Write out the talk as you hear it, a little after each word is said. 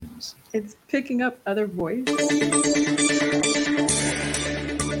Jams. It's picking up other voices.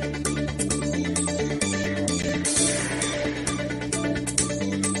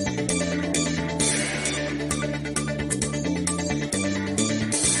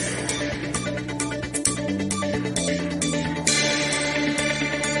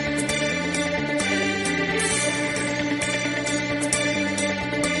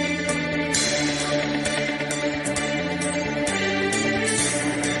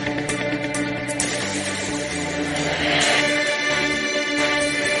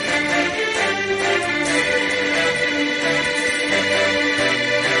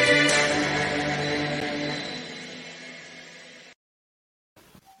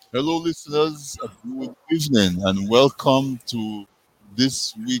 Hello, listeners. A good evening and welcome to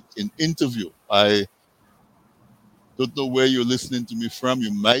this week in interview. I don't know where you're listening to me from.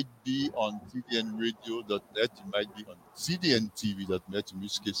 You might be on tdnradio.net. You might be on cdntv.net, in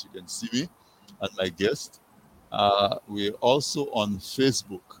which case you can see me and my guest. We're also on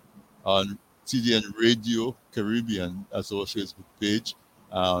Facebook on TDN Radio Caribbean as our Facebook page.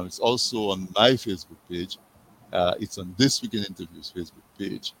 It's also on my Facebook page. It's on This Week in Interviews Facebook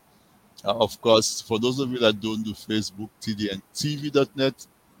page. Of course, for those of you that don't do Facebook, tdntv.net.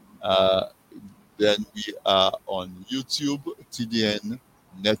 Then we are on YouTube, TDN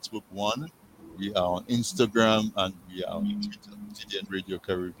Network 1. We are on Instagram and we are on Twitter, TDN Radio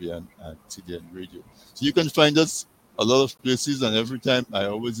Caribbean and TDN Radio. So you can find us a lot of places, and every time I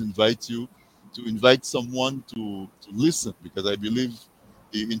always invite you to invite someone to listen, because I believe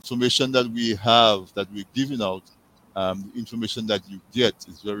the information that we have, that we're giving out, the information that you get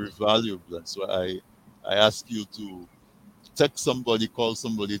is very valuable. And so I ask you to text somebody, call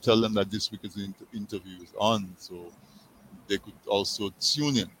somebody, tell them that this week's interview is on, so they could also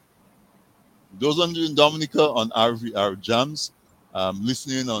tune in. Those on in Dominica on RVR Jams,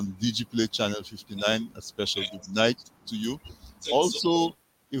 listening on DigiPlay Channel 59, a special good night to you. Also,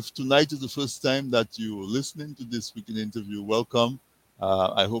 if tonight is the first time that you're listening to this week in interview, welcome.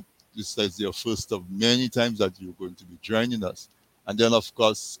 I hope this is your first of many times that you're going to be joining us. And then, of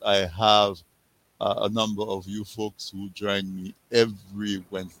course, I have a number of you folks who join me every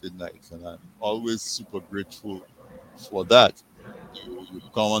Wednesday night, and I'm always super grateful for that. You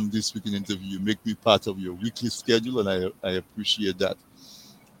come on This Week in Interview, you make me part of your weekly schedule, and I appreciate that.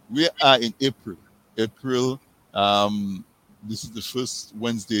 We are in April. This is the first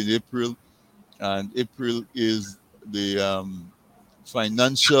Wednesday in April, and April is the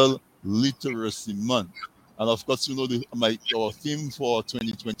Financial Literacy Month. And of course, you know, our theme for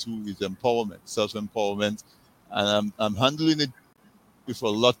 2022 is empowerment, self-empowerment. And I'm handling it with a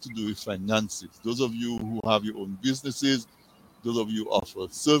lot to do with finances. Those of you who have your own businesses, those of you who offer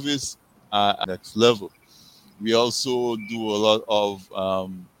service at next level. We also do a lot of,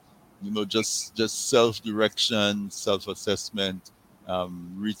 just self-direction, self-assessment,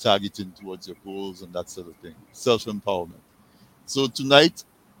 retargeting towards your goals and that sort of thing, self-empowerment. So tonight,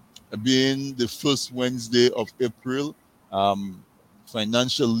 being the first Wednesday of April,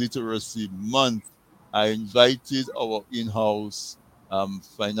 Financial Literacy Month, I invited our in-house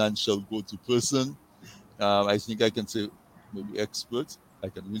financial go-to person. I think I can say maybe expert. I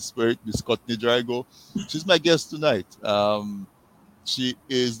can whisper it, Miss Courtney Drago. She's my guest tonight. She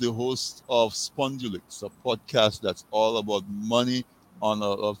is the host of Spondulix, a podcast that's all about money on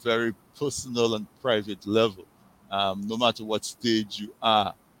a very personal and private level. No matter what stage you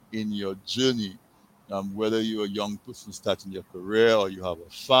are in your journey, whether you're a young person starting your career, or you have a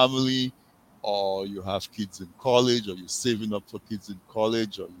family, or you have kids in college, or you're saving up for kids in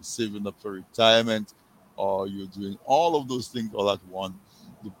college, or you're saving up for retirement, or you're doing all of those things all at once,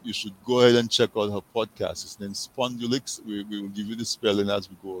 you should go ahead and check out her podcast. It's named Spondulix. We will give you the spelling as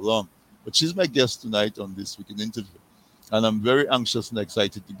we go along. But she's my guest tonight on This Week in Interview. And I'm very anxious and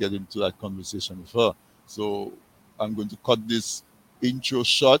excited to get into that conversation with her. So I'm going to cut this intro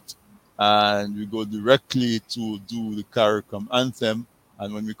short, and we go directly to do the CARICOM anthem.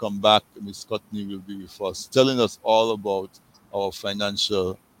 And when we come back, Ms. Courtney will be with us, telling us all about our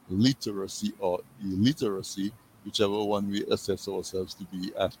financial literacy or illiteracy, whichever one we assess ourselves to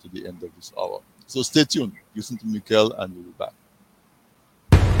be after the end of this hour. So stay tuned. Listen to Mikel, and we'll be back.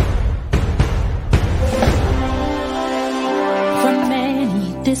 From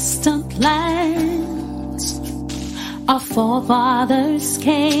many distant lands, our forefathers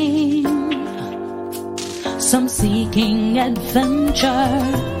came, some seeking adventure,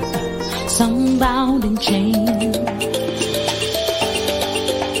 some bound in chains.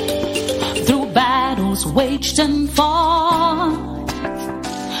 Through battles waged and fought,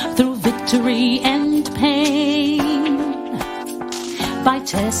 through victory and pain, by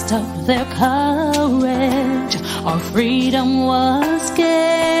test of their courage, our freedom was gained.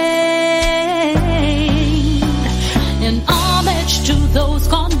 In homage to those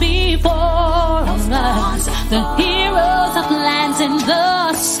gone before us, the heroes of lands in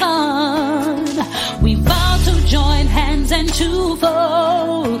the sun, we vow to join hands and to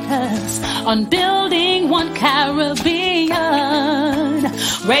focus on building one Caribbean.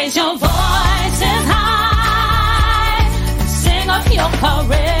 Raise your voices high, sing of your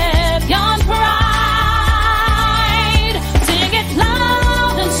Caribbean pride. Sing it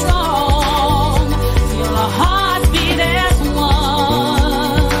loud and strong, feel our hearts beat as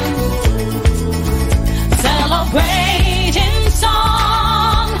one. Celebrating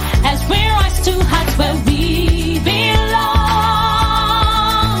song as we rise to heights where we belong.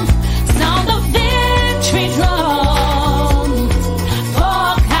 Sound the victory drum for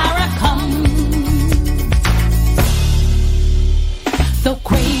Caricom. Though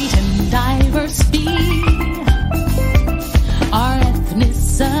great and diverse be our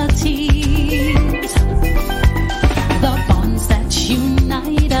ethnicities, the bonds that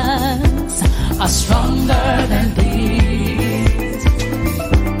unite us are stronger than these.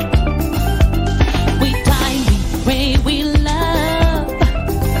 We dine, we pray, we love,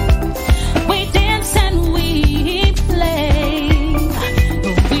 we dance and we play.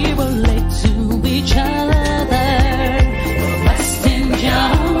 We relate to each other the West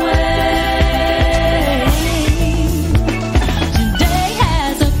Indian way. Today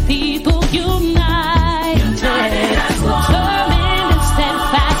as a people united, determined and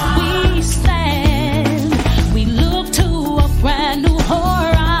steadfast we stand. We look to a brand new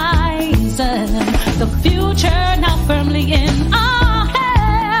horizon, the future now firmly in our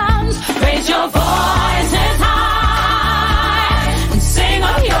hands. Raise your voices high and sing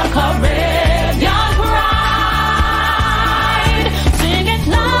of your Caribbean pride. Sing it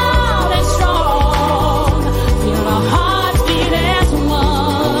loud and strong, feel our hearts beat as one.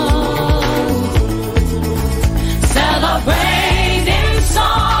 Celebrating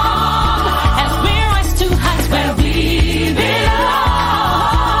song as we rise to heights where we belong.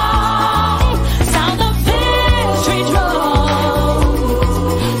 Sound the victory drum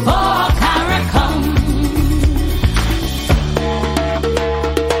for Caricom.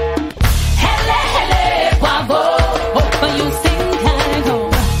 Hele, hele, bravo. Open you sing Caricom.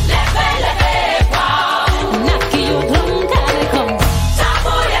 Leve, leve, bravo. Naki you drum Caricom.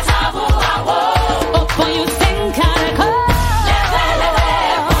 Tabu ya tabu awo. Open you sing Caricom. Leve, leve,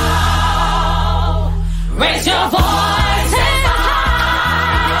 bravo. Raise your voices high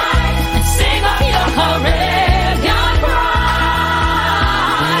and sing of your Caribbean pride.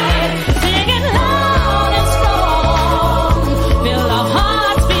 Sing it loud and strong, feel our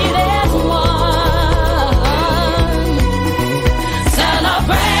hearts beat as one.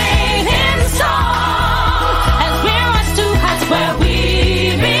 Celebrating song as we rise to heights where we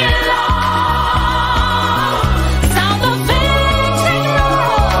belong. Sound the victory drum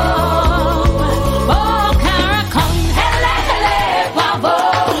for Caricom. Hele, hele, bravo.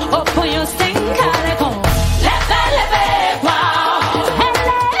 Open your sing Caricom. Leve, leve, bravo.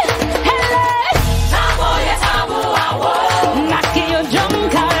 Hele, hele. Tabu ya tabu awo. Naki your drum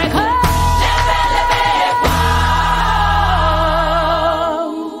Caricom. Leve, leve, bravo.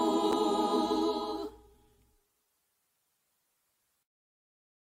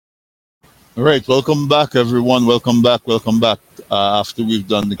 All right, welcome back, everyone. Welcome back. Welcome back. After we've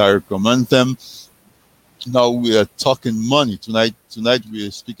done the Caricom anthem, now we are talking money tonight. Tonight we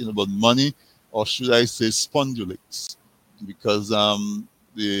are speaking about money, or should I say, Spondulix, because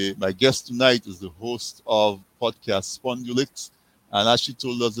my guest tonight is the host of podcast Spondulix, and as she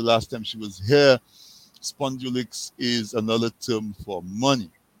told us the last time she was here, Spondulix is another term for money,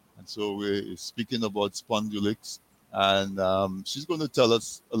 and so we're speaking about Spondulix. And she's going to tell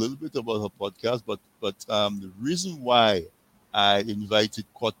us a little bit about her podcast. But the reason why I invited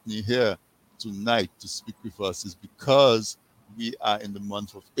Courtney here tonight to speak with us is because we are in the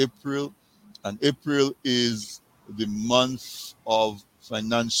month of April, and April is the month of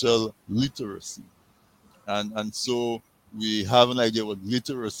financial literacy. And so we have an idea what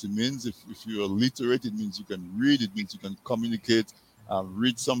literacy means. If you are literate, it means you can read, it means you can communicate,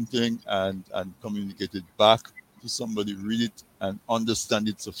 read something and communicate it back to somebody, read it and understand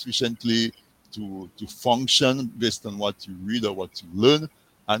it sufficiently to function based on what you read or what you learn.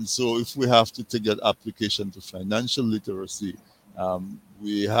 And so if we have to take that application to financial literacy,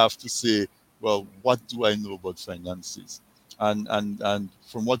 we have to say, well, what do I know about finances? And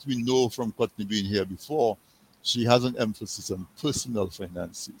from what we know from Courtney being here before, she has an emphasis on personal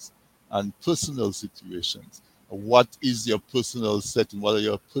finances and personal situations. what is your personal setting, what are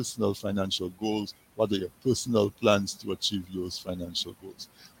your personal financial goals, what are your personal plans to achieve those financial goals.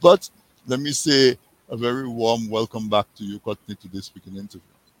 But let me say a very warm welcome back to you, Courtney, to this speaking interview.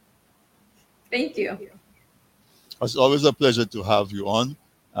 Thank you. It's always a pleasure to have you on,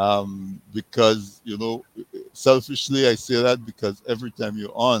 because, selfishly, I say that because every time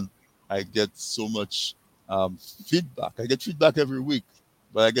you're on, I get so much feedback. I get feedback every week,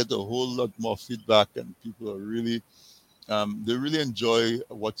 but I get a whole lot more feedback, and people are really, they really enjoy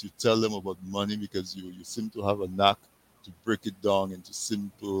what you tell them about money, because you seem to have a knack to break it down into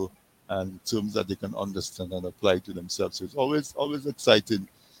simple and terms that they can understand and apply to themselves. So it's always exciting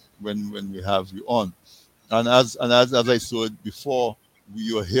when we have you on. And as I said before,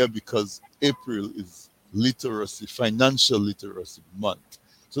 we are here because April is literacy, financial literacy month.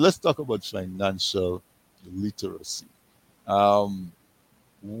 So let's talk about financial literacy. Um,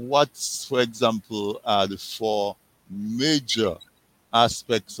 for example, are the four major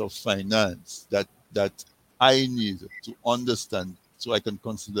aspects of finance that I need to understand so I can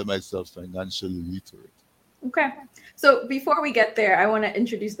consider myself financially literate? Okay. So before we get there, I want to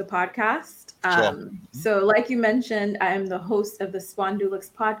introduce the podcast. Sure. So, like you mentioned, I am the host of the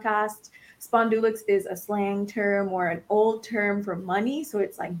Spondulix podcast. Spondulix is a slang term or an old term for money. So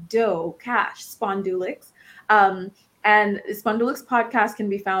it's like dough, cash, Spondulix. And Spondulix podcast can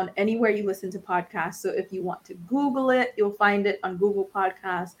be found anywhere you listen to podcasts. So if you want to Google it, you'll find it on Google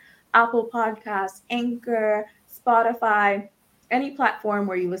Podcasts, Apple Podcasts, Anchor, Spotify. Any platform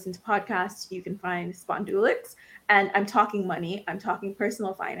where you listen to podcasts, you can find Spondulix. And I'm talking money, I'm talking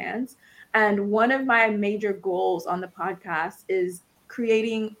personal finance. And one of my major goals on the podcast is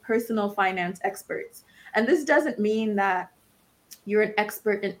creating personal finance experts. And this doesn't mean that you're an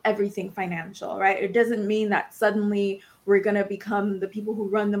expert in everything financial, right? It doesn't mean that suddenly we're going to become the people who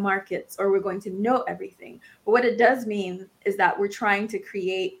run the markets or we're going to know everything. But what it does mean is that we're trying to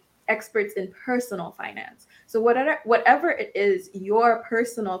create experts in personal finance. So whatever it is your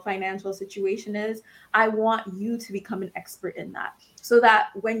personal financial situation is, I want you to become an expert in that, so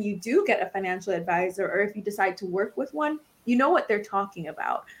that when you do get a financial advisor, or if you decide to work with one, you know what they're talking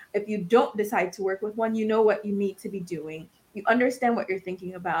about. If you don't decide to work with one, you know what you need to be doing. You understand what you're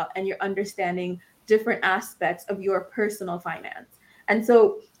thinking about, and you're understanding different aspects of your personal finance. And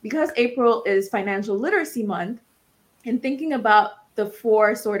so because April is Financial Literacy Month, and thinking about the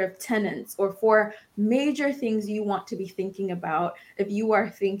four sort of tenets or four major things you want to be thinking about if you are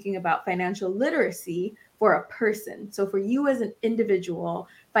thinking about financial literacy for a person. So for you as an individual,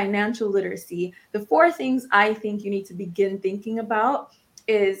 financial literacy, the four things I think you need to begin thinking about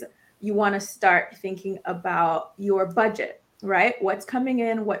is you want to start thinking about your budget, right? What's coming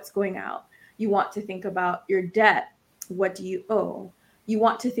in, what's going out. You want to think about your debt. What do you owe? You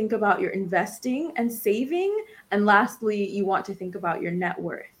want to think about your investing and saving. And lastly, you want to think about your net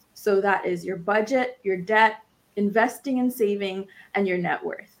worth. So that is your budget, your debt, investing and saving, and your net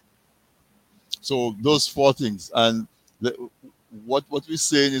worth. So those four things. And what we're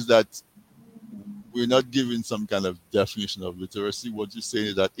saying is that we're not giving some kind of definition of literacy. What you're saying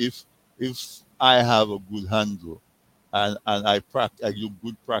is that if I have a good handle and I do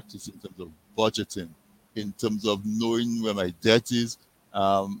good practice in terms of budgeting, in terms of knowing where my debt is,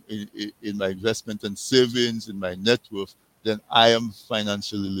 in my investment and savings, in my net worth, then I am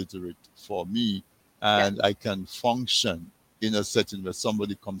financially literate for me, and I can function in a setting where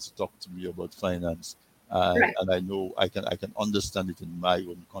somebody comes to talk to me about finance, Right. and I know I can understand it in my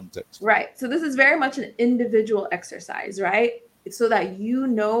own context. Right. So this is very much an individual exercise, right? So that you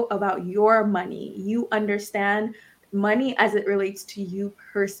know about your money, you understand money as it relates to you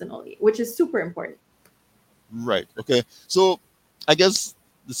personally, which is super important. Right. Okay. So I guess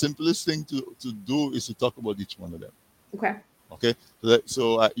the simplest thing to do is to talk about each one of them. Okay. Okay. Do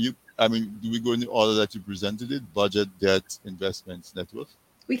we go in the order that you presented it? Budget, debt, investments, net worth?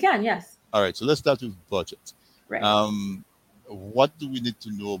 We can, yes. All right. So let's start with budget. Right. What do we need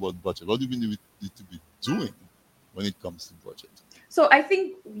to know about budget? What do we need to be doing when it comes to budget? So I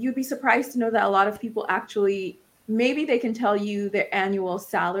think you'd be surprised to know that a lot of people actually, maybe they can tell you their annual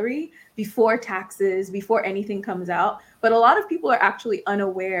salary before taxes, before anything comes out. But a lot of people are actually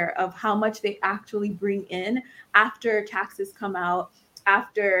unaware of how much they actually bring in after taxes come out,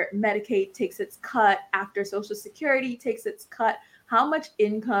 after Medicaid takes its cut, after Social Security takes its cut. How much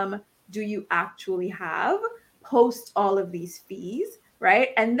income do you actually have post all of these fees, right?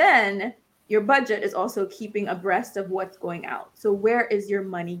 And then your budget is also keeping abreast of what's going out. So where is your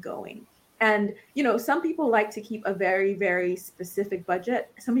money going? And, some people like to keep a very, very specific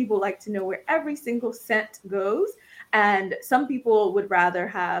budget. Some people like to know where every single cent goes. And some people would rather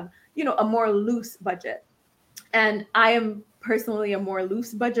have, a more loose budget. And I am personally a more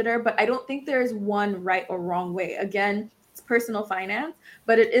loose budgeter, but I don't think there's one right or wrong way. Again, it's personal finance,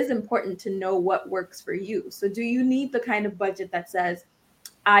 but it is important to know what works for you. So, do you need the kind of budget that says,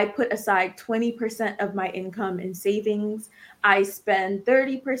 I put aside 20% of my income in savings. I spend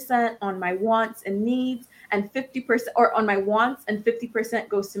 30% on my wants and needs, and 50%, or on my wants, and 50%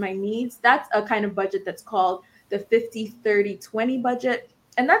 goes to my needs. That's a kind of budget that's called the 50-30-20 budget.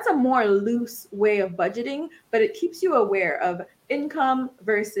 And that's a more loose way of budgeting, but it keeps you aware of income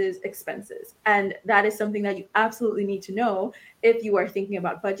versus expenses. And that is something that you absolutely need to know if you are thinking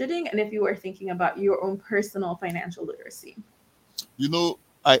about budgeting and if you are thinking about your own personal financial literacy. You know,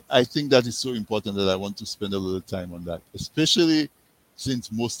 I think that is so important that I want to spend a little time on that, especially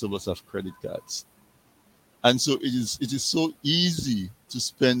since most of us have credit cards. And so it is so easy to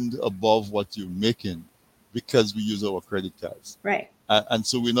spend above what you're making because we use our credit cards. Right. And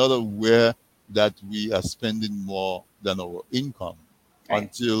so we're not aware that we are spending more than our income Right.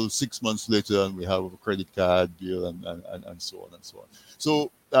 until 6 months later and we have a credit card bill and so on and so on.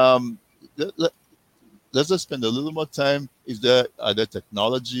 So let, let's just spend a little more time. Is there other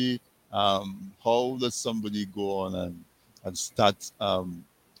technology? How does somebody go on and start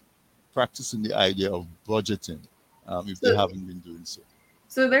practicing the idea of budgeting if they So, haven't been doing so?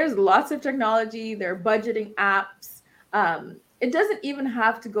 so there's lots of technology. There are budgeting apps. It doesn't even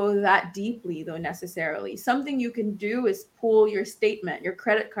have to go that deeply, though, necessarily. Something you can do is pull your statement, your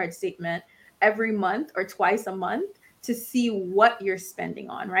credit card statement, every month or twice a month to see what you're spending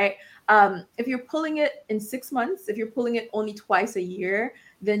on, right? If you're pulling it in 6 months, if you're pulling it only twice a year,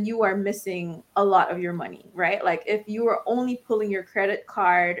 then you are missing a lot of your money, right? Like if you are only pulling your credit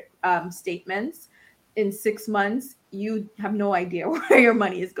card statements in 6 months, you have no idea where your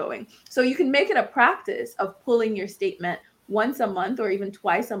money is going. So you can make it a practice of pulling your statement once a month or even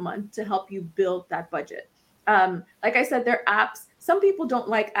twice a month to help you build that budget. Like I said, there are apps. Some people don't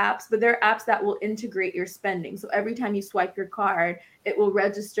like apps, but there are apps that will integrate your spending. So every time you swipe your card, it will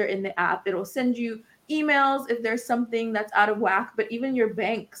register in the app. It'll send you emails if there's something that's out of whack, but even your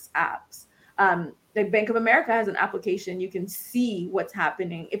bank's apps. Like Bank of America has an application. You can see what's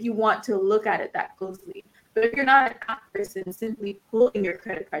happening if you want to look at it that closely. But if you're not an app person, simply pulling your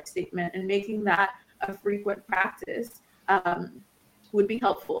credit card statement and making that a frequent practice would be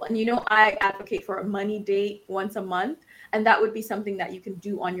helpful. And I advocate for a money date once a month, and that would be something that you can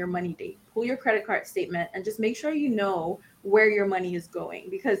do on your money date. Pull your credit card statement and just make sure you know where your money is going,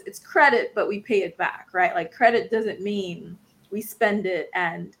 because it's credit, but we pay it back, right? Like credit doesn't mean we spend it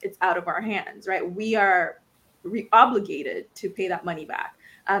and it's out of our hands, right? We are obligated to pay that money back.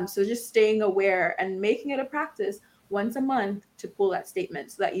 So just staying aware and making it a practice once a month to pull that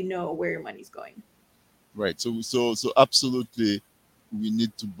statement so that you know where your money's going. Right. So absolutely, we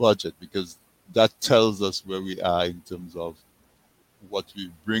need to budget because that tells us where we are in terms of what we're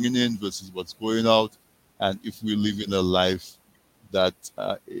bringing in versus what's going out, and if we're living a life that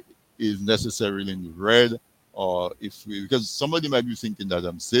is necessarily in the red, or if we, because somebody might be thinking that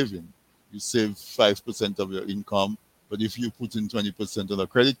I'm saving. You save 5% of your income, but if you put in 20% on a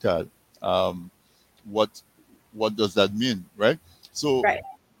credit card, what does that mean, right? So Right.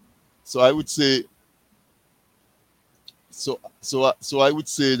 so I would say so I would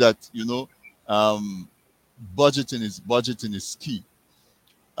say that budgeting is key.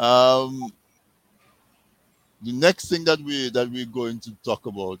 Um, the next thing that we're going to talk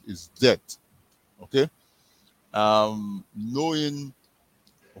about is debt. Okay, knowing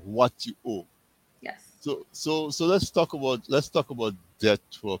what you owe. Yes. So let's talk about debt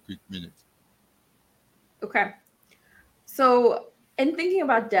for a quick minute. Okay. So, in thinking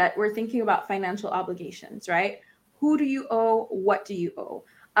about debt, we're thinking about financial obligations, right? Who do you owe? What do you owe?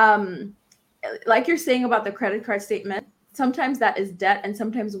 Um, like you're saying about the credit card statement, sometimes that is debt and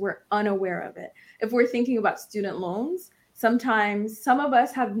sometimes we're unaware of it. If we're thinking about student loans, sometimes some of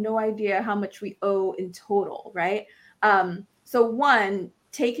us have no idea how much we owe in total, right? So, one,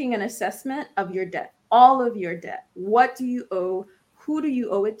 taking an assessment of your debt, all of your debt. What do you owe? Who do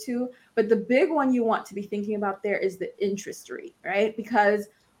you owe it to? But the big one you want to be thinking about there is the interest rate, right? Because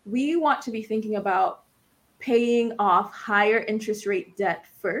we want to be thinking about paying off higher interest rate debt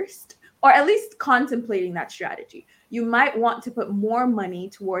first, or at least contemplating that strategy. You might want to put more money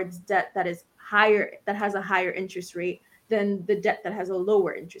towards debt that is higher, that has a higher interest rate than the debt that has a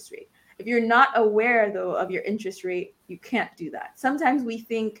lower interest rate. If you're not aware, though, of your interest rate, you can't do that. Sometimes we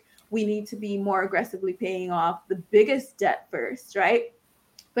think we need to be more aggressively paying off the biggest debt first, right?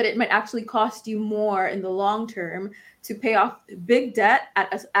 But it might actually cost you more in the long term to pay off big debt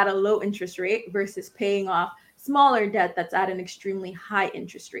at a low interest rate versus paying off smaller debt that's at an extremely high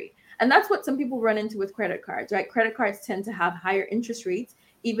interest rate. And that's what some people run into with credit cards, right? Credit cards tend to have higher interest rates,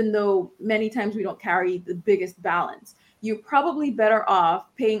 even though many times we don't carry the biggest balance. You're probably better off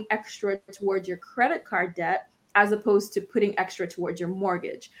paying extra towards your credit card debt as opposed to putting extra towards your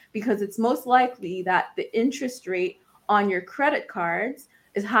mortgage, because it's most likely that the interest rate on your credit cards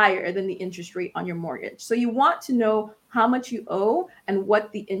is higher than the interest rate on your mortgage. So you want to know how much you owe and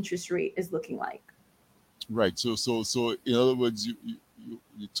what the interest rate is looking like. Right. So in other words,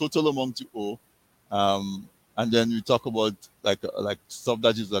 the total amount you owe, and then we talk about like stuff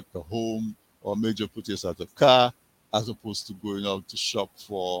that is like the home or major purchase as a car, as opposed to going out to shop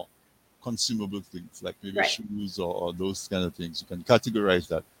for consumable things like maybe Right. shoes or those kind of things. You can categorize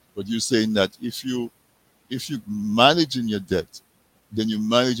that. But you're saying that if you managing your debt, then you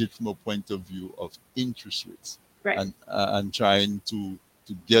manage it from a point of view of interest rates, Right. and trying to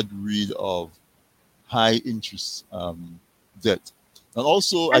get rid of high interest debt. And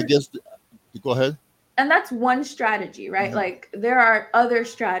also, I guess, go ahead. And that's one strategy, right? Mhm. Like there are other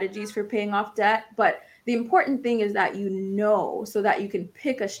strategies for paying off debt, but the important thing is that you know, so that you can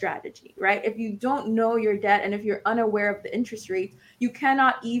pick a strategy, right? If you don't know your debt and if you're unaware of the interest rates, you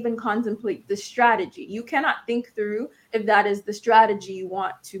cannot even contemplate the strategy. You cannot think through if that is the strategy you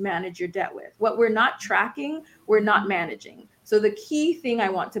want to manage your debt with. What we're not tracking, we're not managing. So the key thing I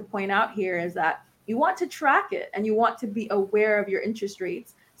want to point out here is that you want to track it and you want to be aware of your interest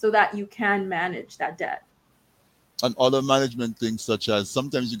rates so that you can manage that debt. And other management things, such as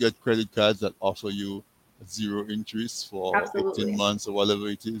sometimes you get credit cards that offer you zero interest for Absolutely. 18 months or whatever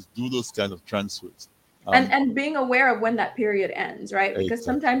it is. Do those kind of transfers. And being aware of when that period ends, right? Because Exactly.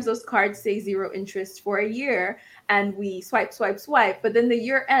 sometimes those cards say zero interest for a year and we swipe, but then the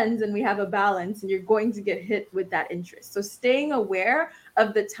year ends and we have a balance and you're going to get hit with that interest. So staying aware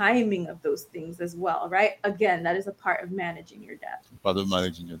of the timing of those things as well, right? Again, that is a part of managing your debt. Part of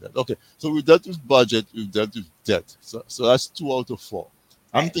managing your debt. Okay, so we've dealt with budget, we've dealt with debt. So that's 2 out of 4.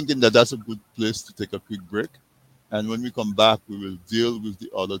 I'm Right. thinking that that's a good place to take a quick break. And when we come back, we will deal with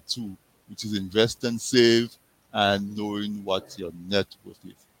the other 2, which is invest and save and knowing what your net worth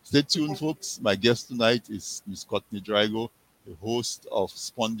is. Stay tuned, folks. My guest tonight is Ms. Courtney Drago, the host of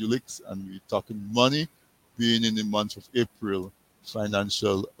Spondulix, and we're talking money, being in the month of April,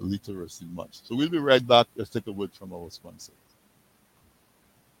 Financial Literacy Month. So we'll be right back. Let's take a word from our sponsor.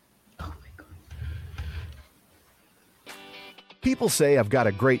 Oh my God. People say I've got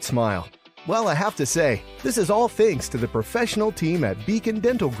a great smile. Well, I have to say, this is all thanks to the professional team at Beacon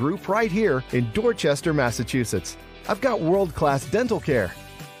Dental Group right here in Dorchester, Massachusetts. I've got world-class dental care.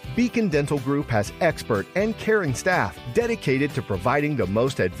 Beacon Dental Group has expert and caring staff dedicated to providing the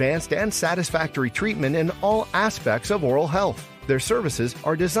most advanced and satisfactory treatment in all aspects of oral health. Their services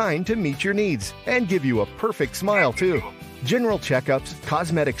are designed to meet your needs and give you a perfect smile, too. General checkups,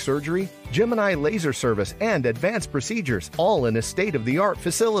 cosmetic surgery, Gemini laser service, and advanced procedures, all in a state-of-the-art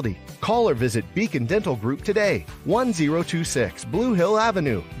facility. Call or visit Beacon Dental Group today, 1026 Blue Hill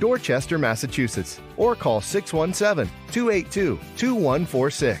Avenue, Dorchester, Massachusetts, or call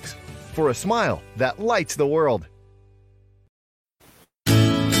 617-282-2146 for a smile that lights the world.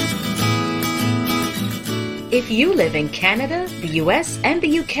 If you live in Canada, the US, and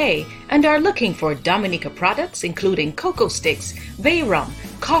the UK and are looking for Dominica products including cocoa sticks, bay rum,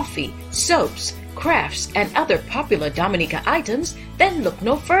 coffee, soaps, crafts, and other popular Dominica items, then look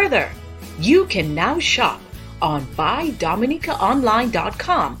no further. You can now shop on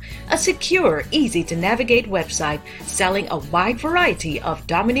BuyDominicaOnline.com, a secure, easy-to-navigate website selling a wide variety of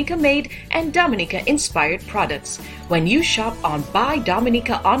Dominica-made and Dominica-inspired products. When you shop on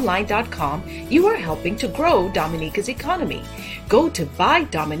BuyDominicaOnline.com, you are helping to grow Dominica's economy. Go to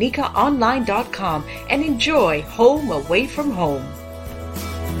BuyDominicaOnline.com and enjoy home away from home.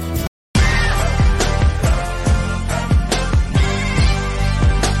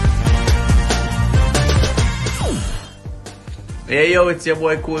 Hey yo, it's your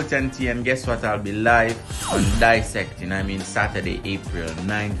boy Colton T, and guess what? I'll be live on Dissecting. Saturday, April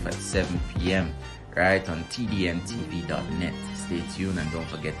 9th at 7 p.m. right on tdntv.net. Stay tuned and don't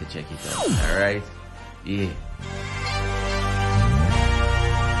forget to check it out. Alright? Yeah.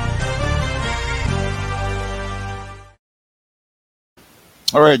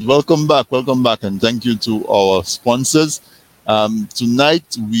 All right, welcome back, and thank you to our sponsors.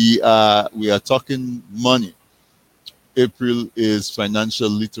 Tonight we are talking money. April is Financial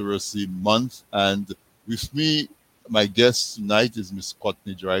Literacy Month, and with me, my guest tonight is Ms.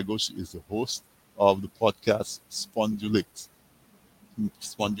 Courtney Drago. She is the host of the podcast Spondulix.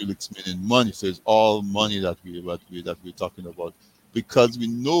 Spondulix meaning money, so it's all money that we're talking about, because we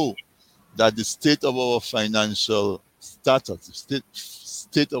know that the state of our financial status, the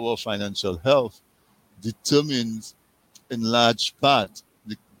state of our financial health determines in large part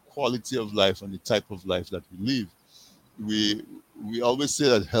the quality of life and the type of life that we live. We we always say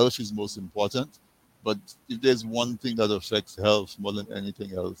that health is most important, but if there's one thing that affects health more than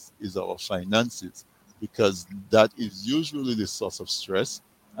anything else is our finances, because that is usually the source of stress,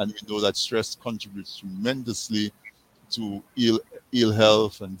 and we know that stress contributes tremendously to ill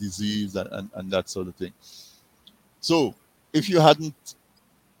health and disease and that sort of thing. So if you hadn't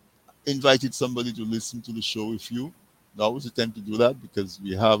invited somebody to listen to the show with you, now is the time to do that because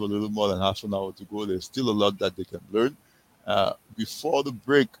we have a little more than half an hour to go. There's still a lot that they can learn. Before the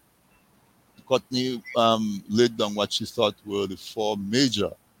break, Courtney laid down what she thought were the four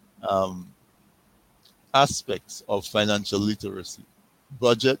major um, aspects of financial literacy: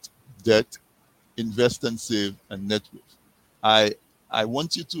 budget, debt, invest and save, and net worth. I I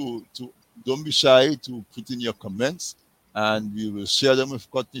want you to don't be shy to put in your comments, and we will share them with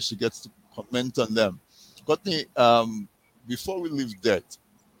Courtney. She gets to comment on them. Courtney, before we leave debt,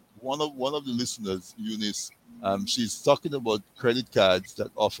 one of the listeners, Eunice, she's talking about credit cards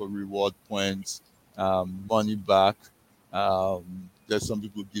that offer reward points, money back. There's some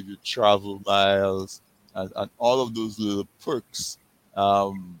people give you travel miles and all of those little perks.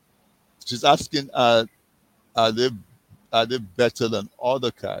 Um, she's asking, are they are they better than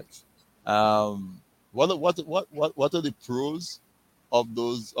other cards? Um, what are the pros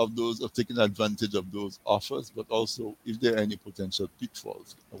of taking advantage of those offers? But also, if there are any potential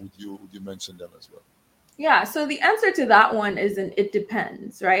pitfalls, would you mention them as well? Yeah, so the answer to that one is an it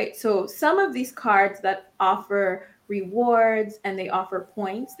depends, right? So some of these cards that offer rewards and they offer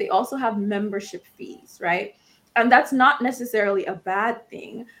points, they also have membership fees, right? And that's not necessarily a bad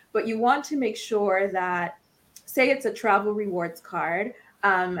thing, but you want to make sure that, say it's a travel rewards card,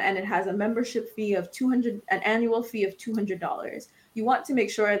 and it has a membership fee of 200, an annual fee of $200. You want to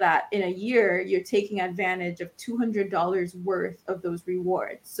make sure that in a year you're taking advantage of $200 worth of those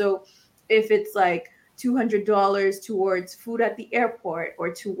rewards. So if it's like $200 towards food at the airport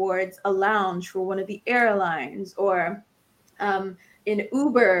or towards a lounge for one of the airlines or in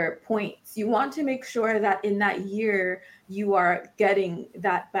Uber points, you want to make sure that in that year you are getting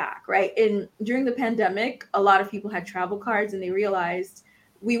that back, right? In during the pandemic, a lot of people had travel cards and they realized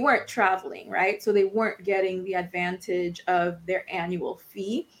we weren't traveling, right? So they weren't getting the advantage of their annual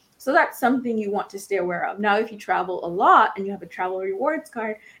fee. So that's something you want to stay aware of. Now, if you travel a lot and you have a travel rewards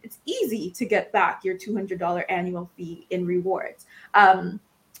card, it's easy to get back your $200 annual fee in rewards.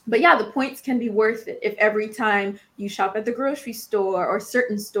 But yeah, the points can be worth it if every time you shop at the grocery store or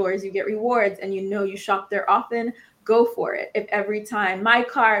certain stores, you get rewards and you know you shop there often, go for it. If every time my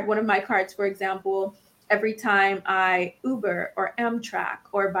card, one of my cards, for example, every time I Uber or Amtrak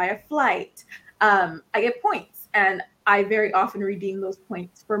or buy a flight, I get points and I very often redeem those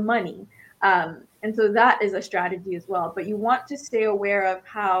points for money. And so that is a strategy as well. But you want to stay aware of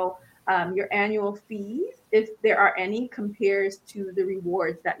how your annual fees, if there are any, compares to the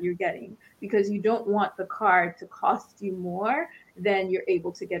rewards that you're getting, because you don't want the card to cost you more than you're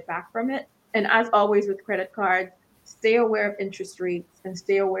able to get back from it. And as always with credit cards, stay aware of interest rates and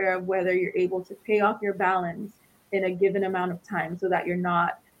stay aware of whether you're able to pay off your balance in a given amount of time so that you're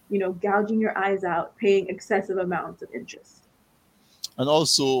not, gouging your eyes out, paying excessive amounts of interest. And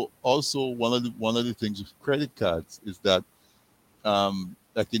also one of the things with credit cards is that,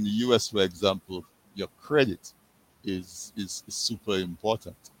 like in the US, for example, your credit is super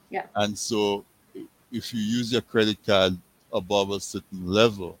important. Yeah. And so if you use your credit card above a certain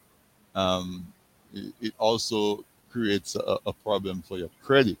level, um, it also creates a problem for your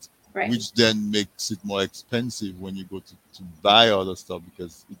credit, Right. which then makes it more expensive when you go to buy other stuff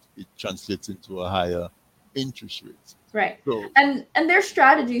because it translates into a higher interest rate. Right. So And there's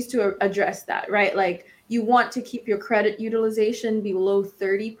strategies to address that, right? Like you want to keep your credit utilization below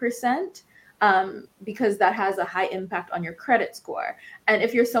 30%, because that has a high impact on your credit score. And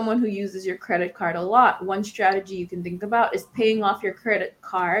if you're someone who uses your credit card a lot, one strategy you can think about is paying off your credit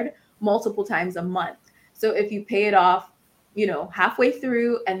card multiple times a month. So if you pay it off, halfway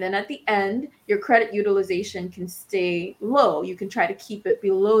through and then at the end, your credit utilization can stay low. You can try to keep it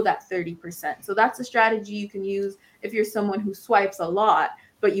below that 30%. So that's a strategy you can use if you're someone who swipes a lot,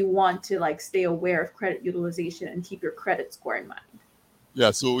 but you want to like stay aware of credit utilization and keep your credit score in mind. yeah,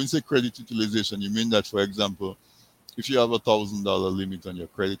 so when you say credit utilization, you mean that, for example, if you have $1,000 limit on your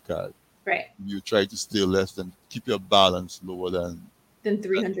credit card, Right. you try to stay less than keep your balance lower than Then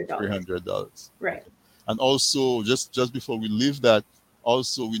 $300. $300. Right. And also, just before we leave that,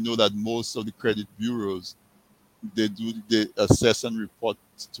 also we know that most of the credit bureaus they assess and report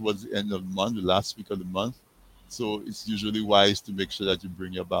towards the end of the month, the last week of the month. So it's usually wise to make sure that you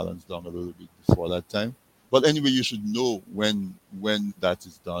bring your balance down a little bit before that time. But anyway, you should know when that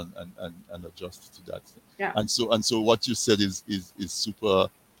is done, and adjust to that. Yeah. And so what you said is super,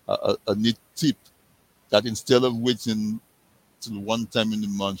 a neat tip, that instead of waiting till one time in the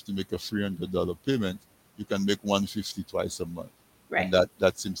month to make a $300 payment, you can make 150 twice a month, Right. and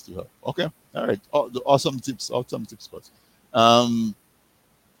that seems to help. Okay, all right. The awesome tips, Scott. Um,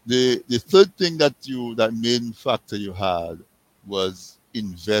 the third thing that main factor you had was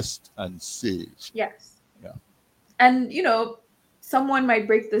invest and save. Yes. Yeah. And someone might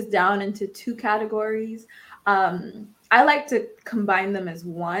break this down into two categories. I like to combine them as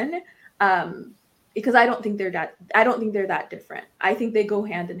one, because I don't think they're that different. I think they go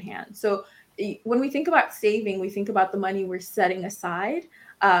hand in hand. So when we think about saving, we think about the money we're setting aside.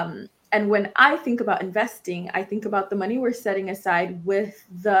 And when I think about investing, I think about the money we're setting aside with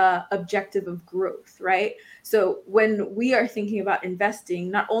the objective of growth, right? So when we are thinking about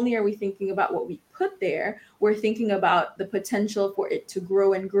investing, not only are we thinking about what we put there, we're thinking about the potential for it to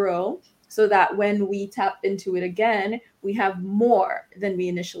grow and grow, so that when we tap into it again, we have more than we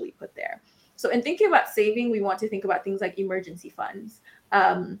initially put there. So in thinking about saving, we want to think about things like emergency funds.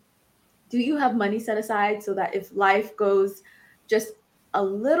 Do you have money set aside so that if life goes just a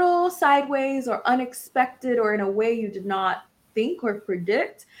little sideways or unexpected or in a way you did not think or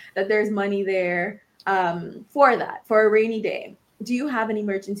predict, that there's money there for that, for a rainy day? Do you have an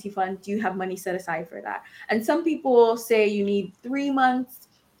emergency fund? Do you have money set aside for that? And some people say you need 3 months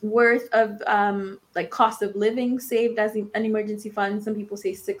worth of like cost of living saved as an emergency fund. Some people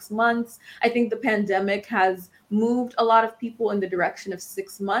say 6 months. I think the pandemic has moved a lot of people in the direction of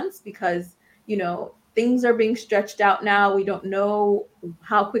 6 months, because things are being stretched out now. We don't know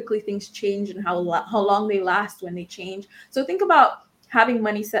how quickly things change and how long they last when they change. So think about having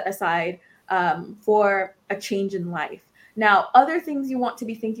money set aside for a change in life. Now, other things you want to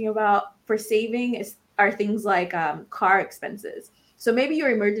be thinking about for saving are things like car expenses. So maybe your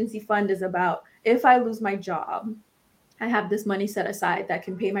emergency fund is about, if I lose my job, I have this money set aside that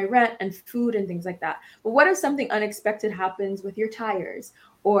can pay my rent and food and things like that. But what if something unexpected happens with your tires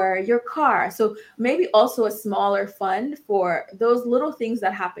or your car? So maybe also a smaller fund for those little things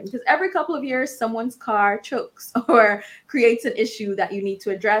that happen, because every couple of years someone's car chokes or creates an issue that you need to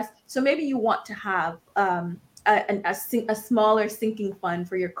address. So maybe you want to have a smaller sinking fund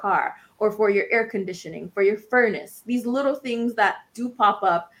for your car, or for your air conditioning, for your furnace. These little things that do pop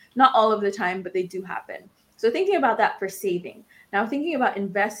up, not all of the time, but they do happen. So thinking about that for saving. Now, thinking about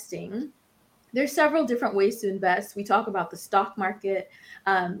investing, there's several different ways to invest. We talk about the stock market.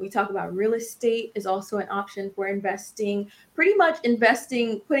 We talk about real estate is also an option for investing. Pretty much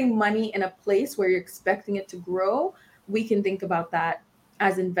investing, putting money in a place where you're expecting it to grow. We can think about that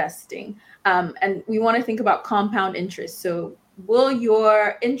as investing. And we want to think about compound interest. So will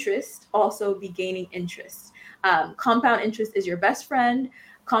your interest also be gaining interest? Compound interest is your best friend.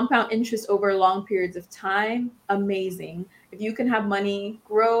 Compound interest over long periods of time, amazing. If you can have money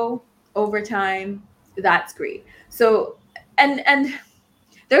grow over time, that's great. So, and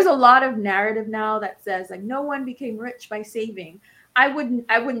there's a lot of narrative now that says like no one became rich by saving. I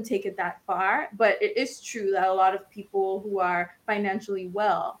wouldn't take it that far, but it is true that a lot of people who are financially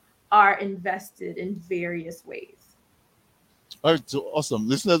well are invested in various ways. All right, so awesome.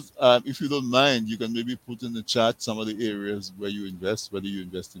 Listeners, if you don't mind, you can maybe put in the chat some of the areas where you invest, whether you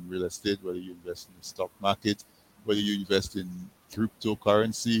invest in real estate, whether you invest in the stock market, whether you invest in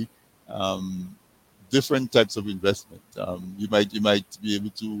cryptocurrency, different types of investment. You might be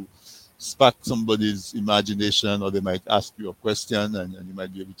able to spark somebody's imagination, or they might ask you a question, and you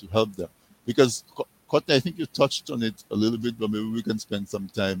might be able to help them. Because, Courtney, I think you touched on it a little bit, but maybe we can spend some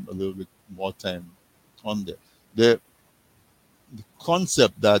time, a little bit more time on there. The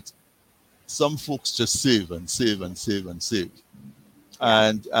concept that some folks just save and save and save and save,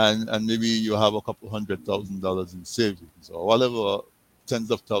 and maybe you have a couple $100,000 in savings, or whatever,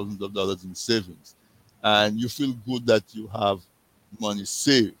 tens of thousands of dollars in savings, and you feel good that you have money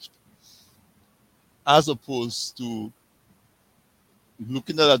saved, as opposed to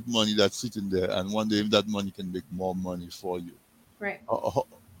looking at that money that's sitting there and wondering if that money can make more money for you. Right.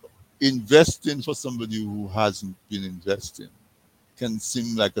 Investing for somebody who hasn't been investing can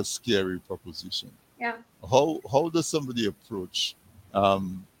seem like a scary proposition. Yeah. How does somebody approach,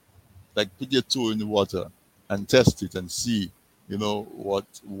 like put your toe in the water and test it and see, what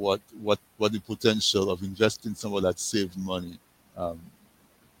the potential of investing somewhere that saves money? How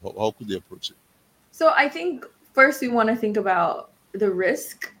could they approach it? So I think first we want to think about the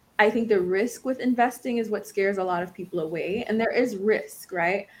risk. I think the risk with investing is what scares a lot of people away, and there is risk,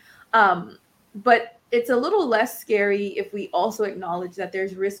 right? But it's a little less scary if we also acknowledge that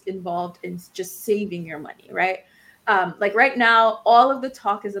there's risk involved in just saving your money, right? Like right now, all of the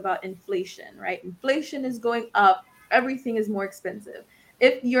talk is about inflation, right? Inflation is going up, everything is more expensive.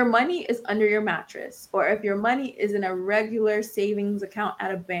 If your money is under your mattress, or if your money is in a regular savings account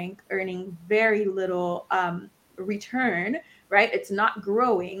at a bank earning very little return, right? It's not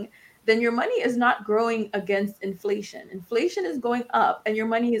growing, then your money is not growing against inflation. Inflation is going up, and your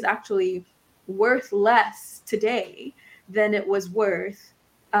money is actually worth less today than it was worth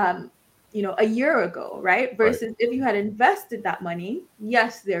a year ago, right? Versus if you had invested that money,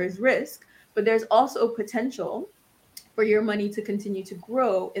 yes, there is risk, but there's also potential for your money to continue to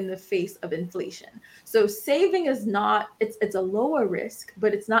grow in the face of inflation. So saving is not, it's a lower risk,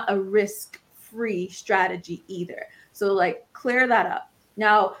 but it's not a risk-free strategy either. So like clear that up.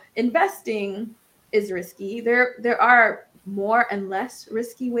 Now, investing is risky. There are more and less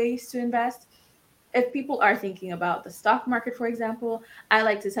risky ways to invest. If people are thinking about the stock market, for example, I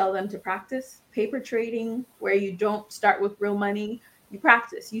like to tell them to practice paper trading, where you don't start with real money. You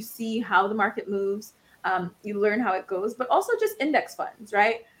practice, you see how the market moves, you learn how it goes, but also just index funds,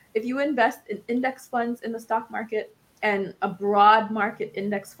 right? If you invest in index funds in the stock market and a broad market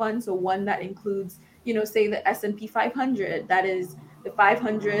index fund, so one that includes, say the S&P 500, that is the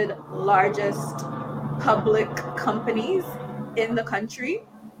 500 largest public companies in the country.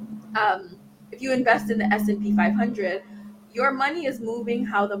 If you invest in the S&P 500, your money is moving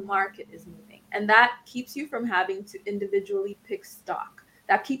how the market is moving. And that keeps you from having to individually pick stock.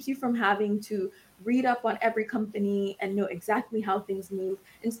 That keeps you from having to read up on every company and know exactly how things move.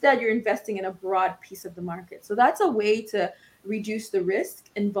 Instead, you're investing in a broad piece of the market. So that's a way to reduce the risk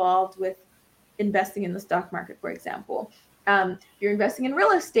involved with investing in the stock market, for example. You're investing in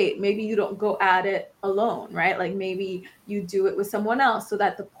real estate. Maybe you don't go at it alone, right? Like maybe you do it with someone else so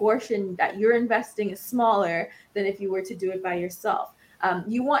that the portion that you're investing is smaller than if you were to do it by yourself.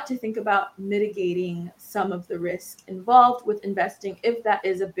 You want to think about mitigating some of the risk involved with investing if that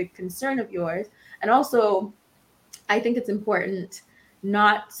is a big concern of yours. And also, I think it's important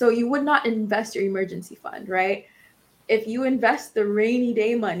so you would not invest your emergency fund, right? If you invest the rainy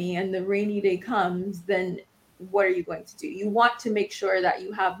day money and the rainy day comes, then what are you going to do? You want to make sure that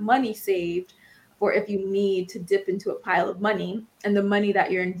you have money saved for if you need to dip into a pile of money, and the money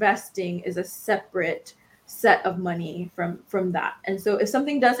that you're investing is a separate set of money from that. And so if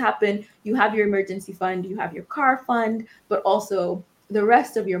something does happen, you have your emergency fund, you have your car fund, but also the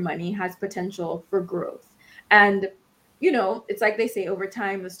rest of your money has potential for growth. And it's like they say, over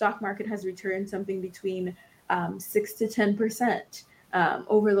time the stock market has returned something between 6 to 10%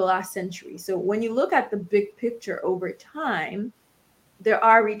 over the last century. So when you look at the big picture over time, there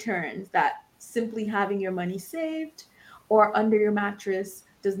are returns that simply having your money saved or under your mattress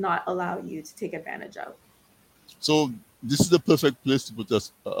does not allow you to take advantage of. So this is the perfect place to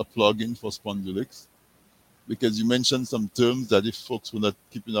put a plug in for Spondulix, because you mentioned some terms that if folks were not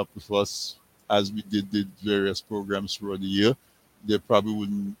keeping up with us as we did various programs throughout the year, they probably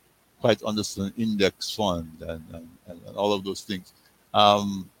wouldn't quite understand index fund and all of those things.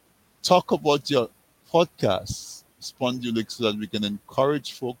 Talk about your podcast, Spondulix, so that we can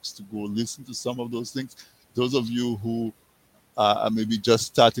encourage folks to go listen to some of those things. Those of you who are maybe just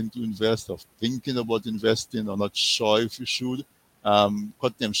starting to invest or thinking about investing or not sure if you should,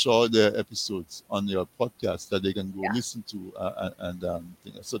 cut them short their episodes on your podcast that they can go listen to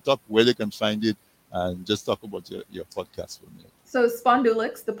so talk where they can find it, and just talk about your podcast for a minute. So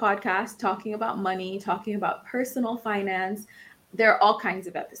Spondulix, the podcast, talking about money, talking about personal finance. There are all kinds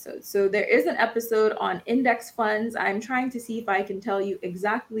of episodes. So there is an episode on index funds. I'm trying to see if I can tell you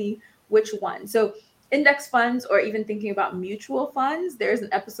exactly which one. So index funds, or even thinking about mutual funds, there's an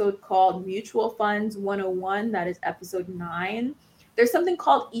episode called Mutual Funds 101. That is episode 9. There's something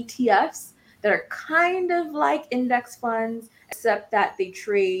called ETFs that are kind of like index funds, except that they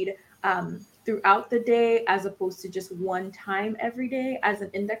trade throughout the day as opposed to just one time every day as an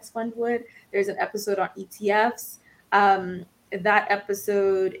index fund would. There's an episode on ETFs. That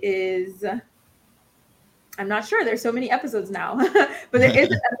episode is, I'm not sure, there's so many episodes now, but there is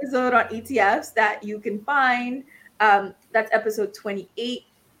an episode on ETFs that you can find. That's episode 28.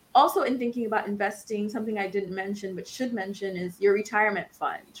 Also, in thinking about investing, something I didn't mention but should mention is your retirement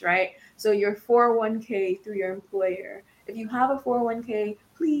fund, right? So your 401k through your employer. If you have a 401k,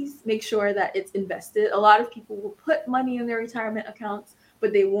 please make sure that it's invested. A lot of people will put money in their retirement accounts,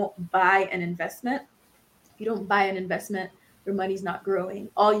 but they won't buy an investment. If you don't buy an investment, your money's not growing.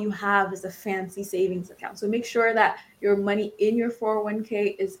 All you have is a fancy savings account. So make sure that your money in your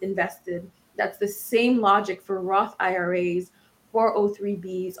 401k is invested. That's the same logic for Roth IRAs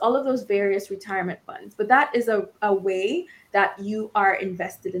 403bs, all of those various retirement funds. But that is a way that you are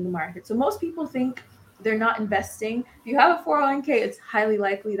invested in the market. So most people think they're not investing. If you have a 401k, it's highly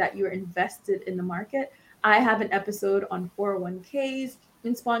likely that you're invested in the market. I have an episode on 401ks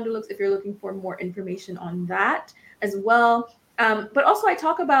in Spondulix if you're looking for more information on that as well. But also, I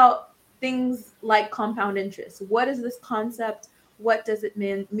talk about things like compound interest. What is this concept? What does it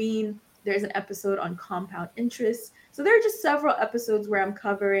mean? There's an episode on compound interest. So there are just several episodes where I'm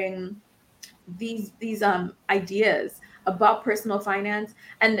covering these ideas about personal finance,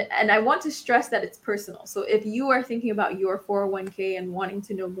 and I want to stress that it's personal. So if you are thinking about your 401k and wanting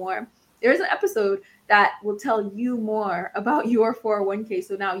to know more, there's an episode that will tell you more about your 401k,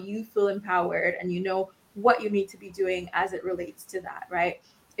 so now you feel empowered and you know what you need to be doing as it relates to that, right?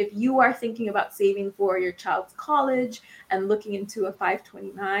 If you are thinking about saving for your child's college and looking into a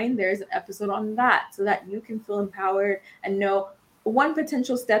 529, there's an episode on that so that you can feel empowered and know one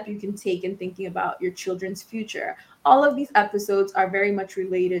potential step you can take in thinking about your children's future. All of these episodes are very much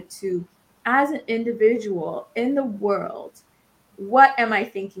related to, as an individual in the world, what am I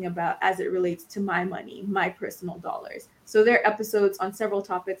thinking about as it relates to my money, my personal dollars? So there are episodes on several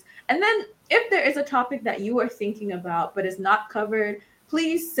topics. And then if there is a topic that you are thinking about but is not covered,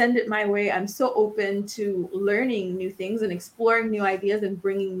 please send it my way. I'm so open to learning new things and exploring new ideas and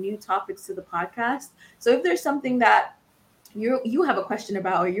bringing new topics to the podcast. So if there's something that you have a question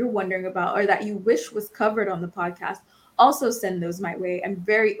about or you're wondering about or that you wish was covered on the podcast, also send those my way. I'm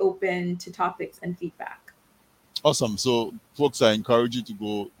very open to topics and feedback. Awesome. So, folks, I encourage you to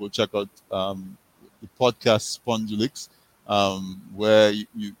go check out the podcast Spondulix, where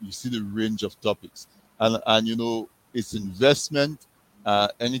you see the range of topics. And you know, it's investment.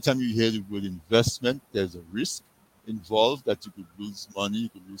 Anytime you hear the word investment, there's a risk involved that you could lose money, you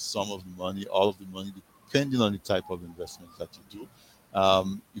could lose some of the money, all of the money, depending on the type of investment that you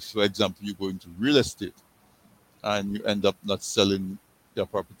do. If, for example, you go into real estate and you end up not selling your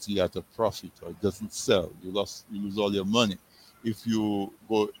property at a profit or it doesn't sell, you lose all your money. If you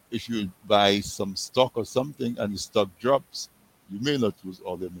buy some stock or something and the stock drops, you may not lose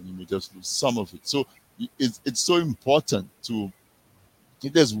all your money, you may just lose some of it. So it's so important to,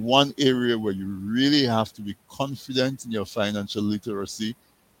 if there's one area where you really have to be confident in your financial literacy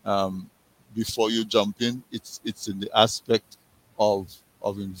before you jump in, it's in the aspect of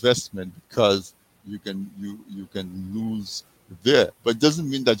investment, because you can lose there, but it doesn't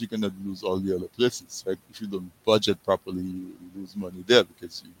mean that you cannot lose all the other places, right? If you don't budget properly, you lose money there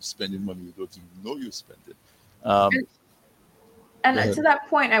because you're spending money you don't even know you spend it. And to that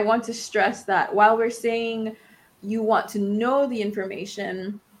point, I want to stress that while we're saying you want to know the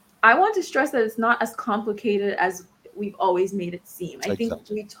information, I want to stress that it's not as complicated as we've always made it seem. I think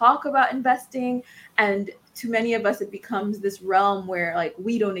we talk about investing, and to many of us, it becomes this realm where like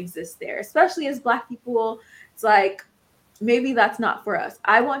we don't exist there, especially as Black people. It's like, maybe that's not for us.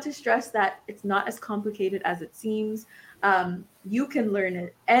 I want to stress that it's not as complicated as it seems. You can learn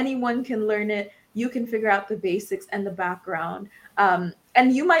it. Anyone can learn it. You can figure out the basics and the background.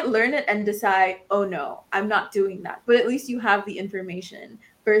 And you might learn it and decide, oh no, I'm not doing that. But at least you have the information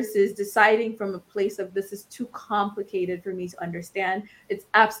versus deciding from a place of this is too complicated for me to understand. It's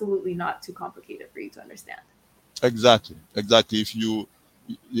absolutely not too complicated for you to understand. Exactly. If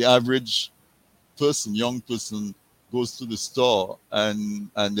the average person, young person, goes to the store and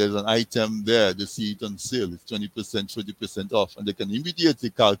there's an item there, they see it on sale, it's 20%, 30% off, and they can immediately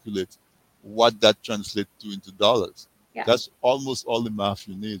calculate what that translates to into dollars. Yeah. That's almost all the math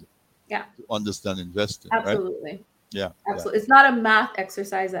you need to understand investing. Absolutely. Right? Yeah. Absolutely. It's not a math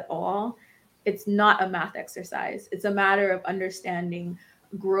exercise at all. It's not a math exercise. It's a matter of understanding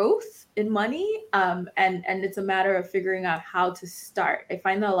growth in money, and it's a matter of figuring out how to start. I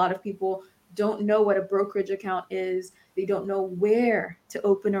find that a lot of people don't know what a brokerage account is. They don't know where to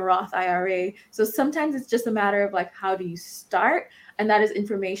open a Roth IRA. So sometimes it's just a matter of like, how do you start? And that is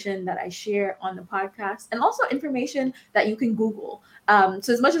information that I share on the podcast, and also information that you can Google.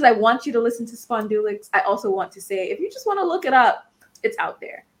 So as much as I want you to listen to Spondulix, I also want to say, if you just want to look it up, it's out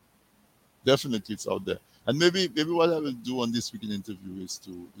there. Definitely, it's out there. And maybe what I will do on this weekend interview is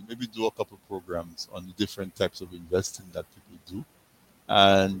to maybe do a couple programs on the different types of investing that people do,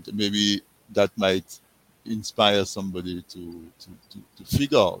 and maybe that might inspire somebody to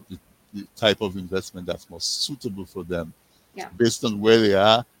figure out the type of investment that's most suitable for them, based on where they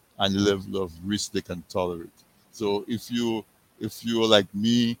are and the level of risk they can tolerate. So if you're like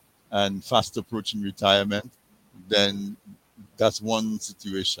me and fast approaching retirement, then that's one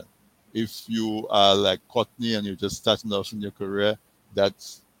situation. If you are like Courtney and you're just starting off in your career,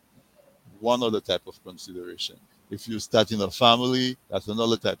 that's one other type of consideration. If you're starting a family, that's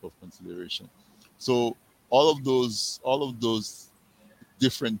another type of consideration. So all of those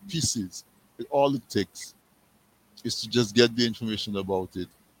different pieces, all it takes is to just get the information about it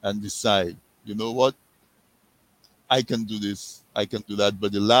and decide, you know what, I can do this, I can do that.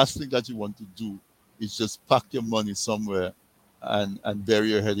 But the last thing that you want to do is just pack your money somewhere and bury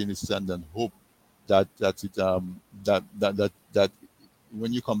your head in the sand and hope that it that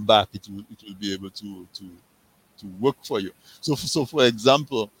when you come back it will be able to work for you. So for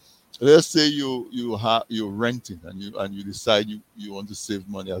example, let's say you're renting and you decide you want to save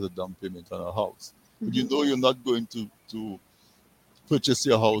money as a down payment on a house, but you know you're not going to purchase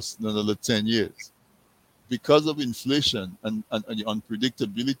your house in another 10 years because of inflation and the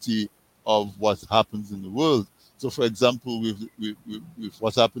unpredictability of what happens in the world. So, for example, with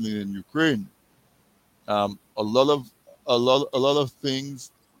what's happening in Ukraine, a lot of a lot of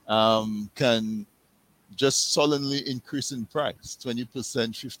things can just suddenly increase in price, 20%,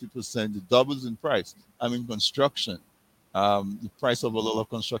 50%, it doubles in price. I mean, construction, the price of a lot of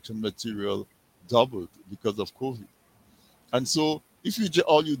construction material doubled because of COVID. And so if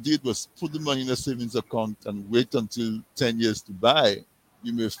all you did was put the money in a savings account and wait until 10 years to buy,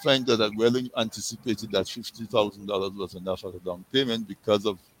 you may find that well you anticipated that $50,000 was enough as a down payment because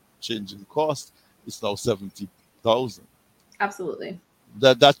of changing cost. It's now 70,000. Absolutely.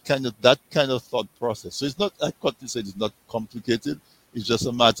 That kind of thought process. So it's not, like what you said, it's not complicated. It's just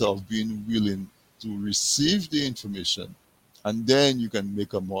a matter of being willing to receive the information, and then you can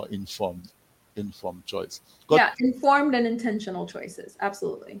make a more informed choice. Yeah, informed and intentional choices.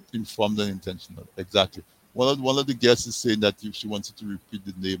 Absolutely. Informed and intentional. Exactly. One of the guests is saying that if she wanted to repeat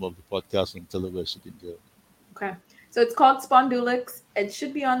the name of the podcast and tell her where she can get it. Okay. So it's called Spondulix. It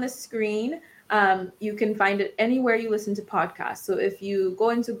should be on the screen. You can find it anywhere you listen to podcasts. So if you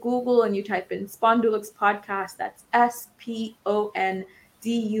go into Google and you type in Spondulix podcast, that's SPONDULIX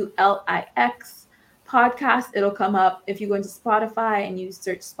podcast, it'll come up. If you go into Spotify and you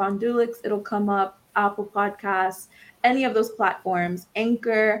search Spondulix, it'll come up. Apple Podcasts, any of those platforms,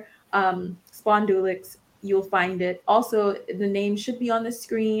 Anchor, Spondulix, you'll find it. Also, the name should be on the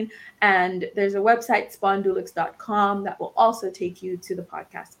screen, and there's a website, spondulix.com, that will also take you to the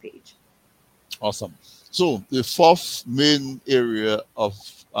podcast page. Awesome. So the fourth main area of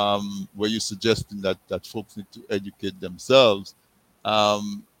where you're suggesting that folks need to educate themselves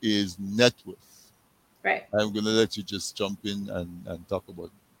is net worth. Right. I'm going to let you just jump in and talk about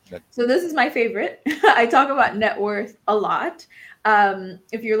that. So this is my favorite. I talk about net worth a lot.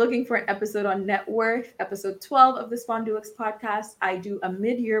 If you're looking for an episode on net worth, episode 12 of the Spondulix podcast, I do a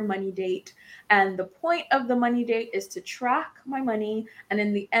mid-year money date. And the point of the money date is to track my money and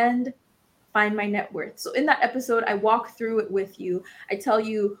in the end, find my net worth. So in that episode, I walk through it with you. I tell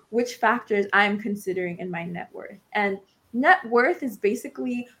you which factors I'm considering in my net worth. And net worth is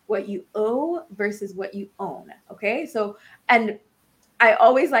basically what you owe versus what you own. Okay. So, and I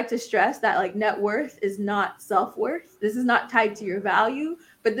always like to stress that like net worth is not self-worth. This is not tied to your value,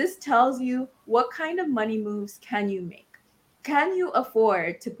 but this tells you what kind of money moves can you make? Can you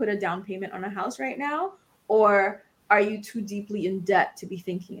afford to put a down payment on a house right now? Or are you too deeply in debt to be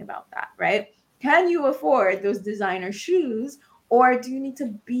thinking about that, right? Can you afford those designer shoes? Or do you need to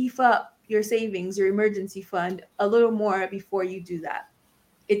beef up your savings, your emergency fund a little more before you do that?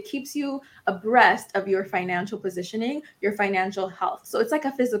 It keeps you abreast of your financial positioning, your financial health. So it's like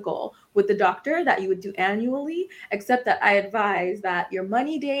a physical with the doctor that you would do annually, except that I advise that your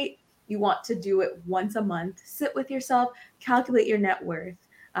money date, you want to do it once a month. Sit with yourself, calculate your net worth,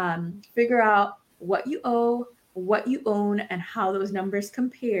 figure out what you owe, what you own, and how those numbers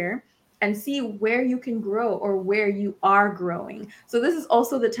compare, and see where you can grow or where you are growing. So this is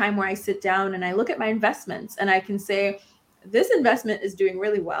also the time where I sit down and I look at my investments and I can say, this investment is doing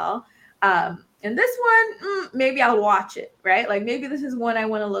really well. And this one, maybe I'll watch it, right? Like maybe this is one I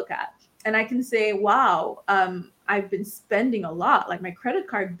want to look at. And I can say, wow, I've been spending a lot. Like my credit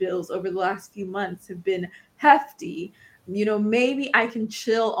card bills over the last few months have been hefty. You know, maybe I can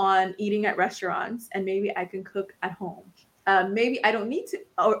chill on eating at restaurants and maybe I can cook at home. Maybe I don't need to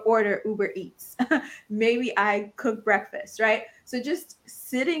order Uber Eats. Maybe I cook breakfast, right? So just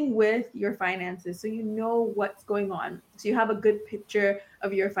sitting with your finances so you know what's going on. So you have a good picture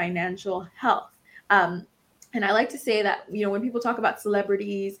of your financial health. And I like to say that, you know, when people talk about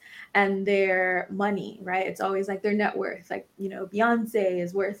celebrities and their money, right? It's always like their net worth. Like, you know, Beyonce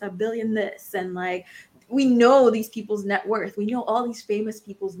is worth $1 billion this. And like, we know these people's net worth. We know all these famous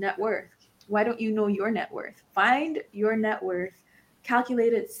people's net worth. Why don't you know your net worth? Find your net worth,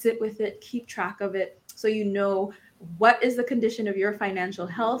 calculate it, sit with it, keep track of it so you know what is the condition of your financial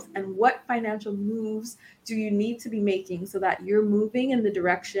health and what financial moves do you need to be making so that you're moving in the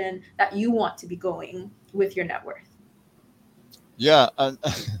direction that you want to be going with your net worth. Yeah, and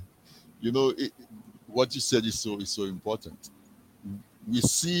what you said is so important. We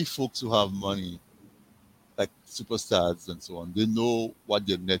see folks who have money, like superstars and so on. They know what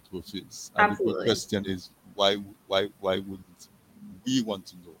their net worth is, and the big Absolutely. question is why wouldn't we want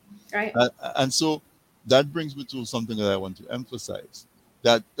to know? Right. And so that brings me to something that I want to emphasize,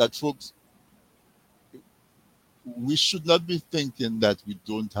 that folks, we should not be thinking that we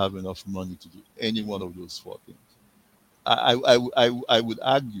don't have enough money to do any one of those four things. I would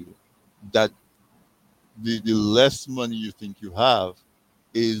argue that the less money you think you have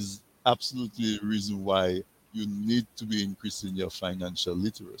is absolutely the reason why you need to be increasing your financial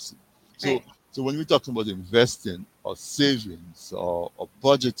literacy. So, Right. so when we're talking about investing or savings or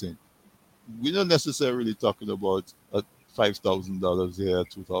budgeting, we're not necessarily talking about $5,000 here,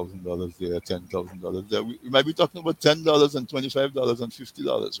 $2,000 there, $10,000 there. We might be talking about $10 and $25 and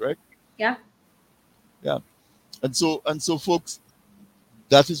 $50, right? Yeah. Yeah. And so, folks,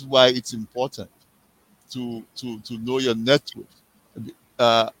 that is why it's important to know your net worth.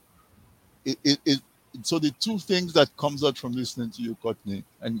 Uh, it so the two things that comes out from listening to you, Courtney,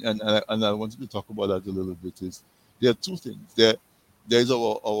 and I wanted to talk about that a little bit, is there are two things. There's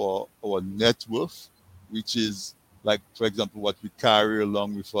our net worth, which is, like, for example, what we carry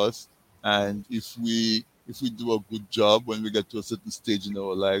along with us, and if we do a good job when we get to a certain stage in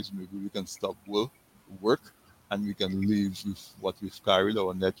our lives, maybe we can stop work and we can live with what we've carried,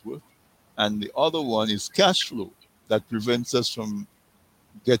 our net worth. And the other one is cash flow, that prevents us from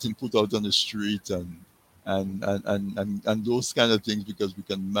getting put out on the street and those kind of things, because we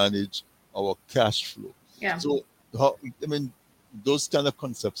can manage our cash flow. Yeah. So, I mean, those kind of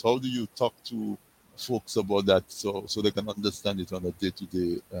concepts, how do you talk to folks about that, so they can understand it on a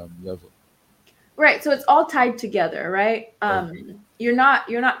day-to-day level? Right. So it's all tied together, right? Okay. You're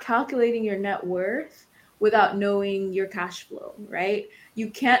not calculating your net worth without knowing your cash flow, right?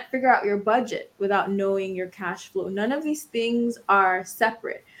 You can't figure out your budget without knowing your cash flow. None of these things are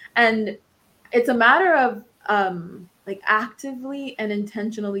separate. And it's a matter of like actively and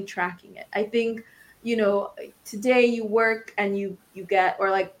intentionally tracking it. I think, today you work and you get, or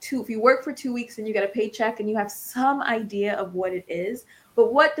like if you work for 2 weeks and you get a paycheck and you have some idea of what it is,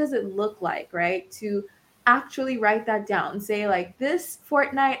 but what does it look like, right? To actually write that down. Say, like, this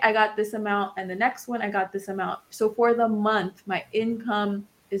fortnight I got this amount and the next one I got this amount. So for the month, my income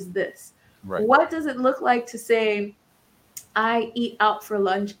is this. Right. What does it look like to say, I eat out for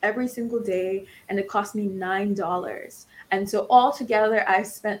lunch every single day and it cost me $9. And so altogether, I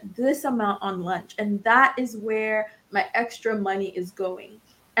spent this amount on lunch. And that is where my extra money is going.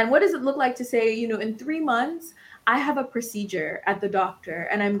 And what does it look like to say, in 3 months, I have a procedure at the doctor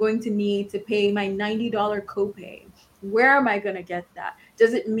and I'm going to need to pay my $90 copay. Where am I going to get that?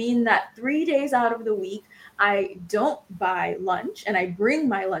 Does it mean that 3 days out of the week, I don't buy lunch and I bring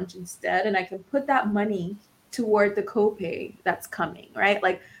my lunch instead, and I can put that money toward the copay that's coming, right?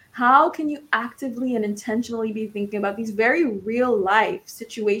 Like, how can you actively and intentionally be thinking about these very real life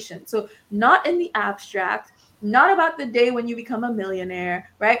situations? So not in the abstract, not about the day when you become a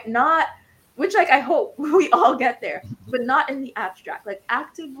millionaire, right? Not, which, like, I hope we all get there, but not in the abstract, like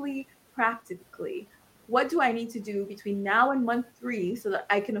actively, practically. What do I need to do between now and month 3 so that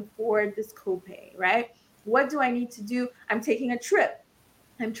I can afford this copay, right? What do I need to do? I'm taking a trip.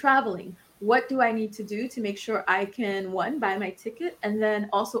 I'm traveling. What do I need to do to make sure I can, one, buy my ticket and then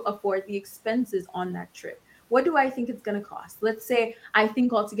also afford the expenses on that trip? What do I think it's going to cost? Let's say I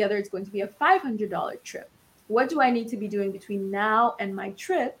think altogether it's going to be a $500 trip. What do I need to be doing between now and my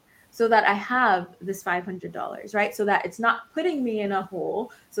trip so that I have this $500, right? So that it's not putting me in a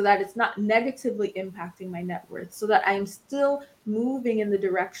hole, so that it's not negatively impacting my net worth, so that I am still moving in the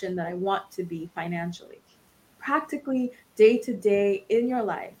direction that I want to be financially. Practically, day to day in your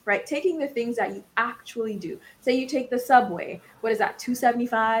life, right? Taking the things that you actually do. Say you take the subway, what is that,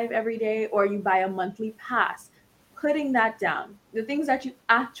 $2.75 every day, or you buy a monthly pass. Putting that down, the things that you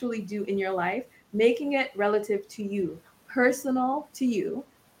actually do in your life, making it relative to you, personal to you,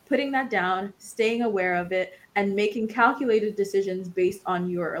 putting that down, staying aware of it, and making calculated decisions based on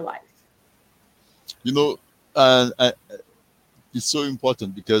your life. You know, it's so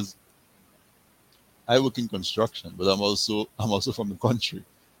important because I work in construction, but I'm also from the country.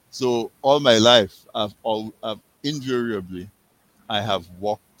 So all my life, I've invariably I have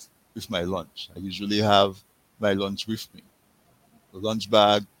walked with my lunch. I usually have my lunch with me, a lunch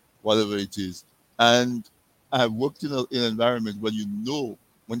bag, whatever it is. And I have worked in an environment where,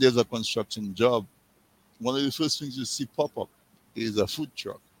 when there's a construction job, one of the first things you see pop up is a food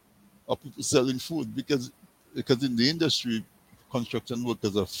truck or people selling food because in the industry, construction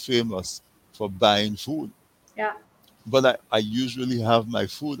workers are famous for buying food. Yeah. But I usually have my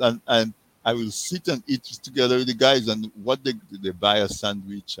food and I will sit and eat together with the guys and what they buy a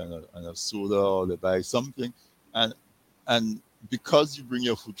sandwich and a soda or they buy something and and because you bring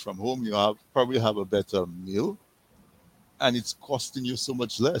your food from home you have probably have a better meal and it's costing you so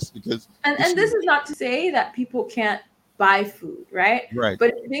much less because if And this you is not to say that people can't buy food, right? right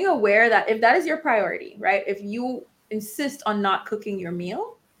But being aware that if that is your priority, right? If you insist on not cooking your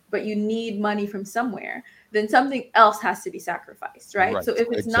meal, but you need money from somewhere, then something else has to be sacrificed, right? So right if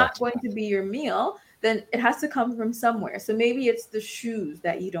it's not exactly going to be your meal, then it has to come from somewhere. So maybe it's the shoes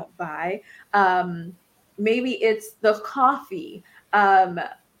that you don't buy. Um, Maybe it's the coffee.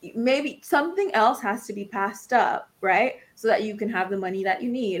 Maybe something else has to be passed up, right? So that you can have the money that you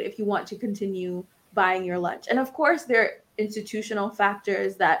need if you want to continue buying your lunch. And of course, there are institutional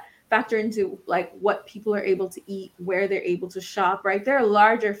factors that factor into like what people are able to eat, where they're able to shop, right? There are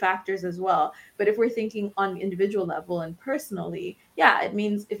larger factors as well. But if we're thinking on individual level and personally, yeah, it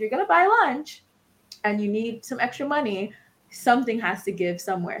means if you're going to buy lunch and you need some extra money, something has to give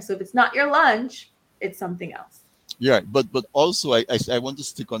somewhere. So if it's not your lunch, it's something else. yeah but also I want to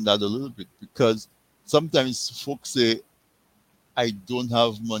stick on that a little bit because sometimes folks say I don't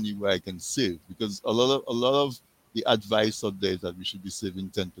have money where I can save because a lot of the advice out there is that we should be saving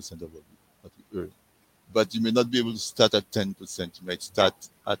 10% of what we earn. But you may not be able to start at 10%. You might start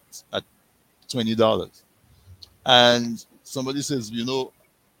at $20. And somebody says,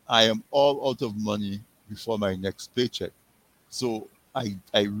 I am all out of money before my next paycheck. So I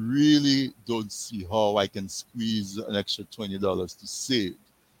really don't see how I can squeeze an extra $20 to save.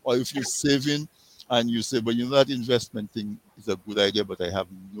 Or if you're saving and you say, but that investment thing is a good idea, but I have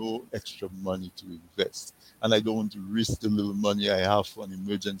no extra money to invest. And I don't want to risk the little money I have for an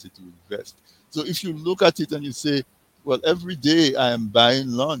emergency to invest. So if you look at it and you say, well, every day I am buying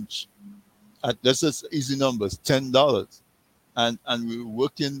lunch at, let's just easy numbers, $10. And we're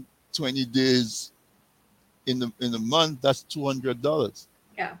working 20 days in a month, that's $200.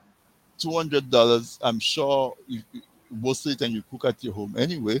 Yeah. $200, I'm sure most of the time you cook at your home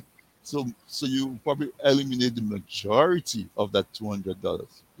anyway. So you probably eliminate the majority of that $200.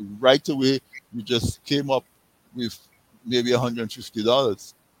 Right away, you just came up with maybe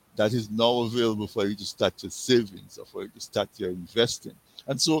 $150 that is now available for you to start your savings or for you to start your investing.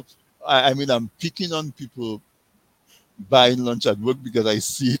 And so, I mean, I'm picking on people buying lunch at work because I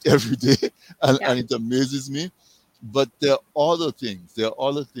see it every day Yeah. and it amazes me. But there are other things. There are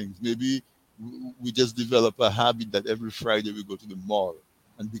other things. Maybe we just develop a habit that every Friday we go to the mall.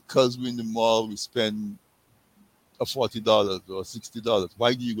 And because we're in the mall, we spend a $40 or $60.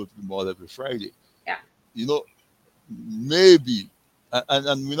 Why do you go to the mall every Friday? Yeah. You know, maybe,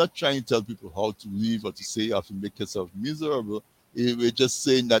 and we're not trying to tell people how to live or to say you have to make yourself miserable. We're just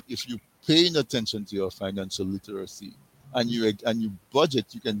saying that if you're paying attention to your financial literacy and you budget,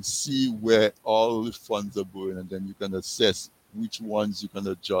 you can see where all the funds are going, and then you can assess which ones you can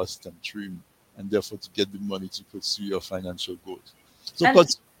adjust and trim, and therefore to get the money to pursue your financial goals. So, And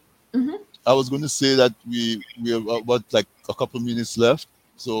but mhm. I was going to say that we have about like a couple minutes left.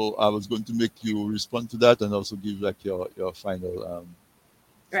 So I was going to make you respond to that and also give like your final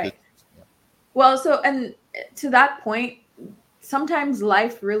Right. statement. Yeah. Well, so and to that point, sometimes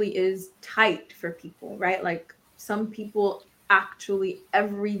life really is tight for people, right? Like some people actually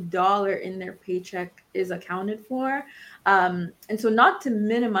every dollar in their paycheck is accounted for. And so not to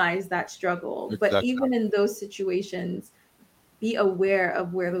minimize that struggle, but Exactly. even in those situations, be aware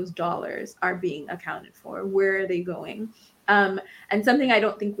of where those dollars are being accounted for. Where are they going? And something I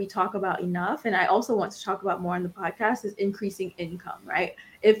don't think we talk about enough, and I also want to talk about more on the podcast, is increasing income, right?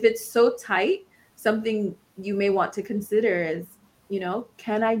 If it's so tight, something you may want to consider is,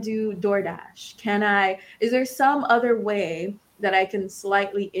 can I do DoorDash? Is there some other way that I can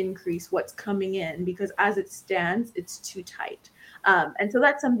slightly increase what's coming in? Because as it stands, it's too tight. And so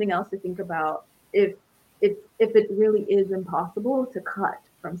that's something else to think about if it really is impossible to cut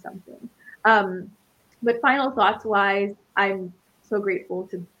from something. Um, but final thoughts wise, I'm so grateful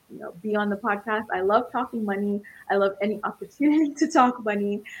to be on the podcast. I love talking money. I love any opportunity to talk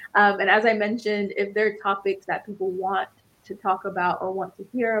money. And as I mentioned, if there are topics that people want to talk about or want to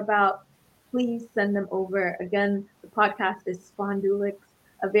hear about, please send them over. Again, the podcast is Spondulix,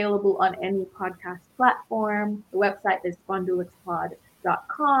 available on any podcast platform. The website is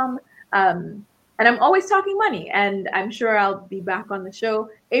spondulixpod.com. And I'm always talking money, and I'm sure I'll be back on the show.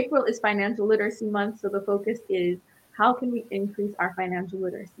 April is Financial Literacy Month, so the focus is how can we increase our financial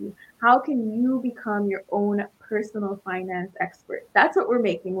literacy? How can you become your own personal finance expert? That's what we're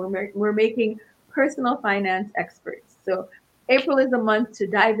making. We're making personal finance experts. So April is a month to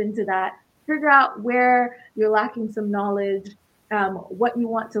dive into that, figure out where you're lacking some knowledge, what you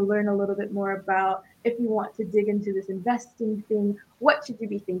want to learn a little bit more about. If you want to dig into this investing thing, what should you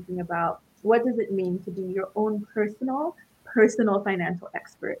be thinking about? What does it mean to be your own personal financial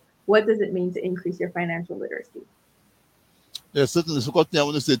expert? What does it mean to increase your financial literacy? Yeah, certainly. So, Courtney, I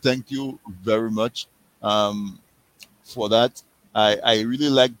want to say thank you very much um, for that. I really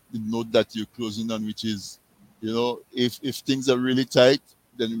like the note that you're closing on, which is, if things are really tight,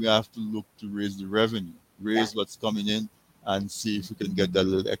 then we have to look to raise the revenue, raise what's coming in, and see if we can get that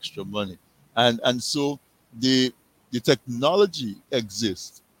little extra money. And so the technology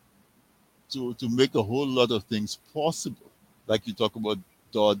exists to make a whole lot of things possible. Like you talk about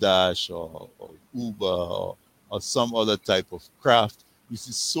DoorDash or Uber or some other type of craft. You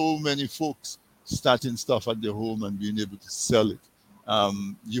see so many folks starting stuff at their home and being able to sell it.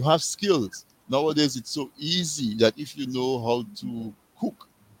 You have skills. Nowadays, it's so easy that if you know how to cook,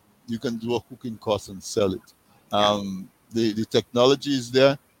 you can do a cooking course and sell it. The technology is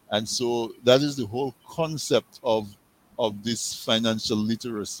there. And so that is the whole concept of this financial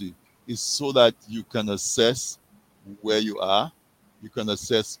literacy, is so that you can assess where you are, you can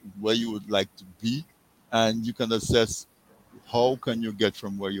assess where you would like to be, and you can assess how can you get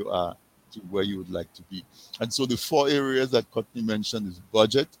from where you are to where you would like to be. And so the four areas that Courtney mentioned is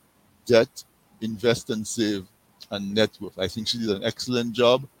budget, debt, invest and save, and net worth. I think she did an excellent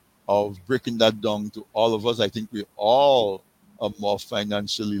job of breaking that down to all of us. I think we all are more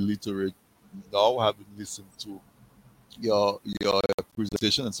financially literate now, having listened to your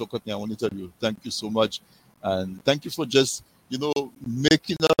presentation. And so, Courtney, I want to tell you thank you so much, and thank you for just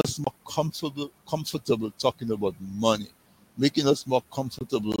making us more comfortable talking about money, making us more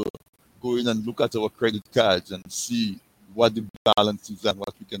comfortable going and look at our credit cards and see what the balance is and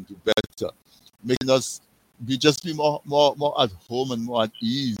what we can do better, making us be more at home and more at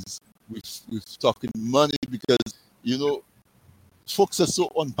ease with talking money, because folks are so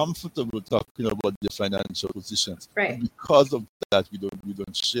uncomfortable talking about their financial positions. Right. And because of that, we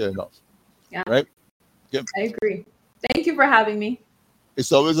don't share enough. Yeah. Right? Okay. I agree. Thank you for having me.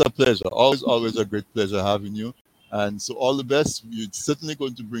 It's always a pleasure. Always a great pleasure having you. And so all the best. We're certainly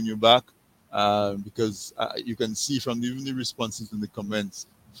going to bring you back because you can see from even the responses in the comments,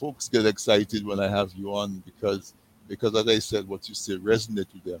 folks get excited when I have you on because as I said, what you say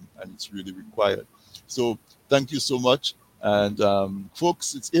resonates with them and it's really required. So thank you so much. And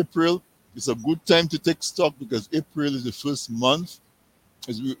folks, it's April. It's a good time to take stock because April is the first month.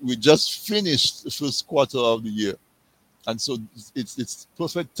 As we just finished the first quarter of the year. And so it's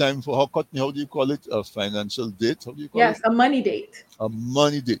perfect time for Courtney, how do you call it? A financial date? How do you call it? Yes, a money date. A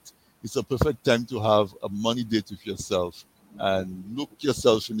money date. It's a perfect time to have a money date with yourself and look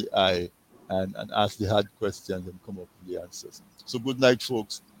yourself in the eye and ask the hard questions and come up with the answers. So good night,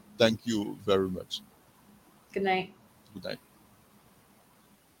 folks. Thank you very much. Good night. Good night.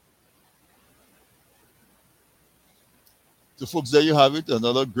 So, folks, there you have it.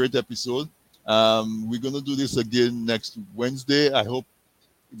 Another great episode. We're going to do this again next Wednesday. I hope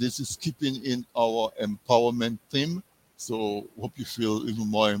this is keeping in our empowerment theme. So, hope you feel even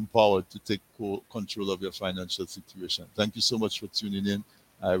more empowered to take control of your financial situation. Thank you so much for tuning in.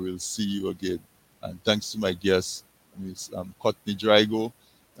 I will see you again. And thanks to my guest, Ms. Courtney Drago,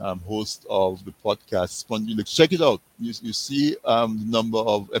 host of the podcast Spondulix. Check it out. You see the number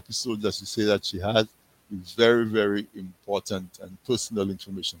of episodes that she said that she has. It's very, very important and personal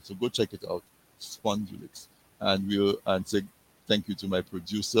information. So go check it out, Spondulix. And say thank you to my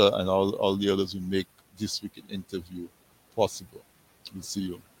producer and all the others who make this weekend interview possible. We'll see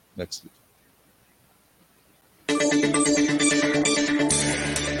you next week.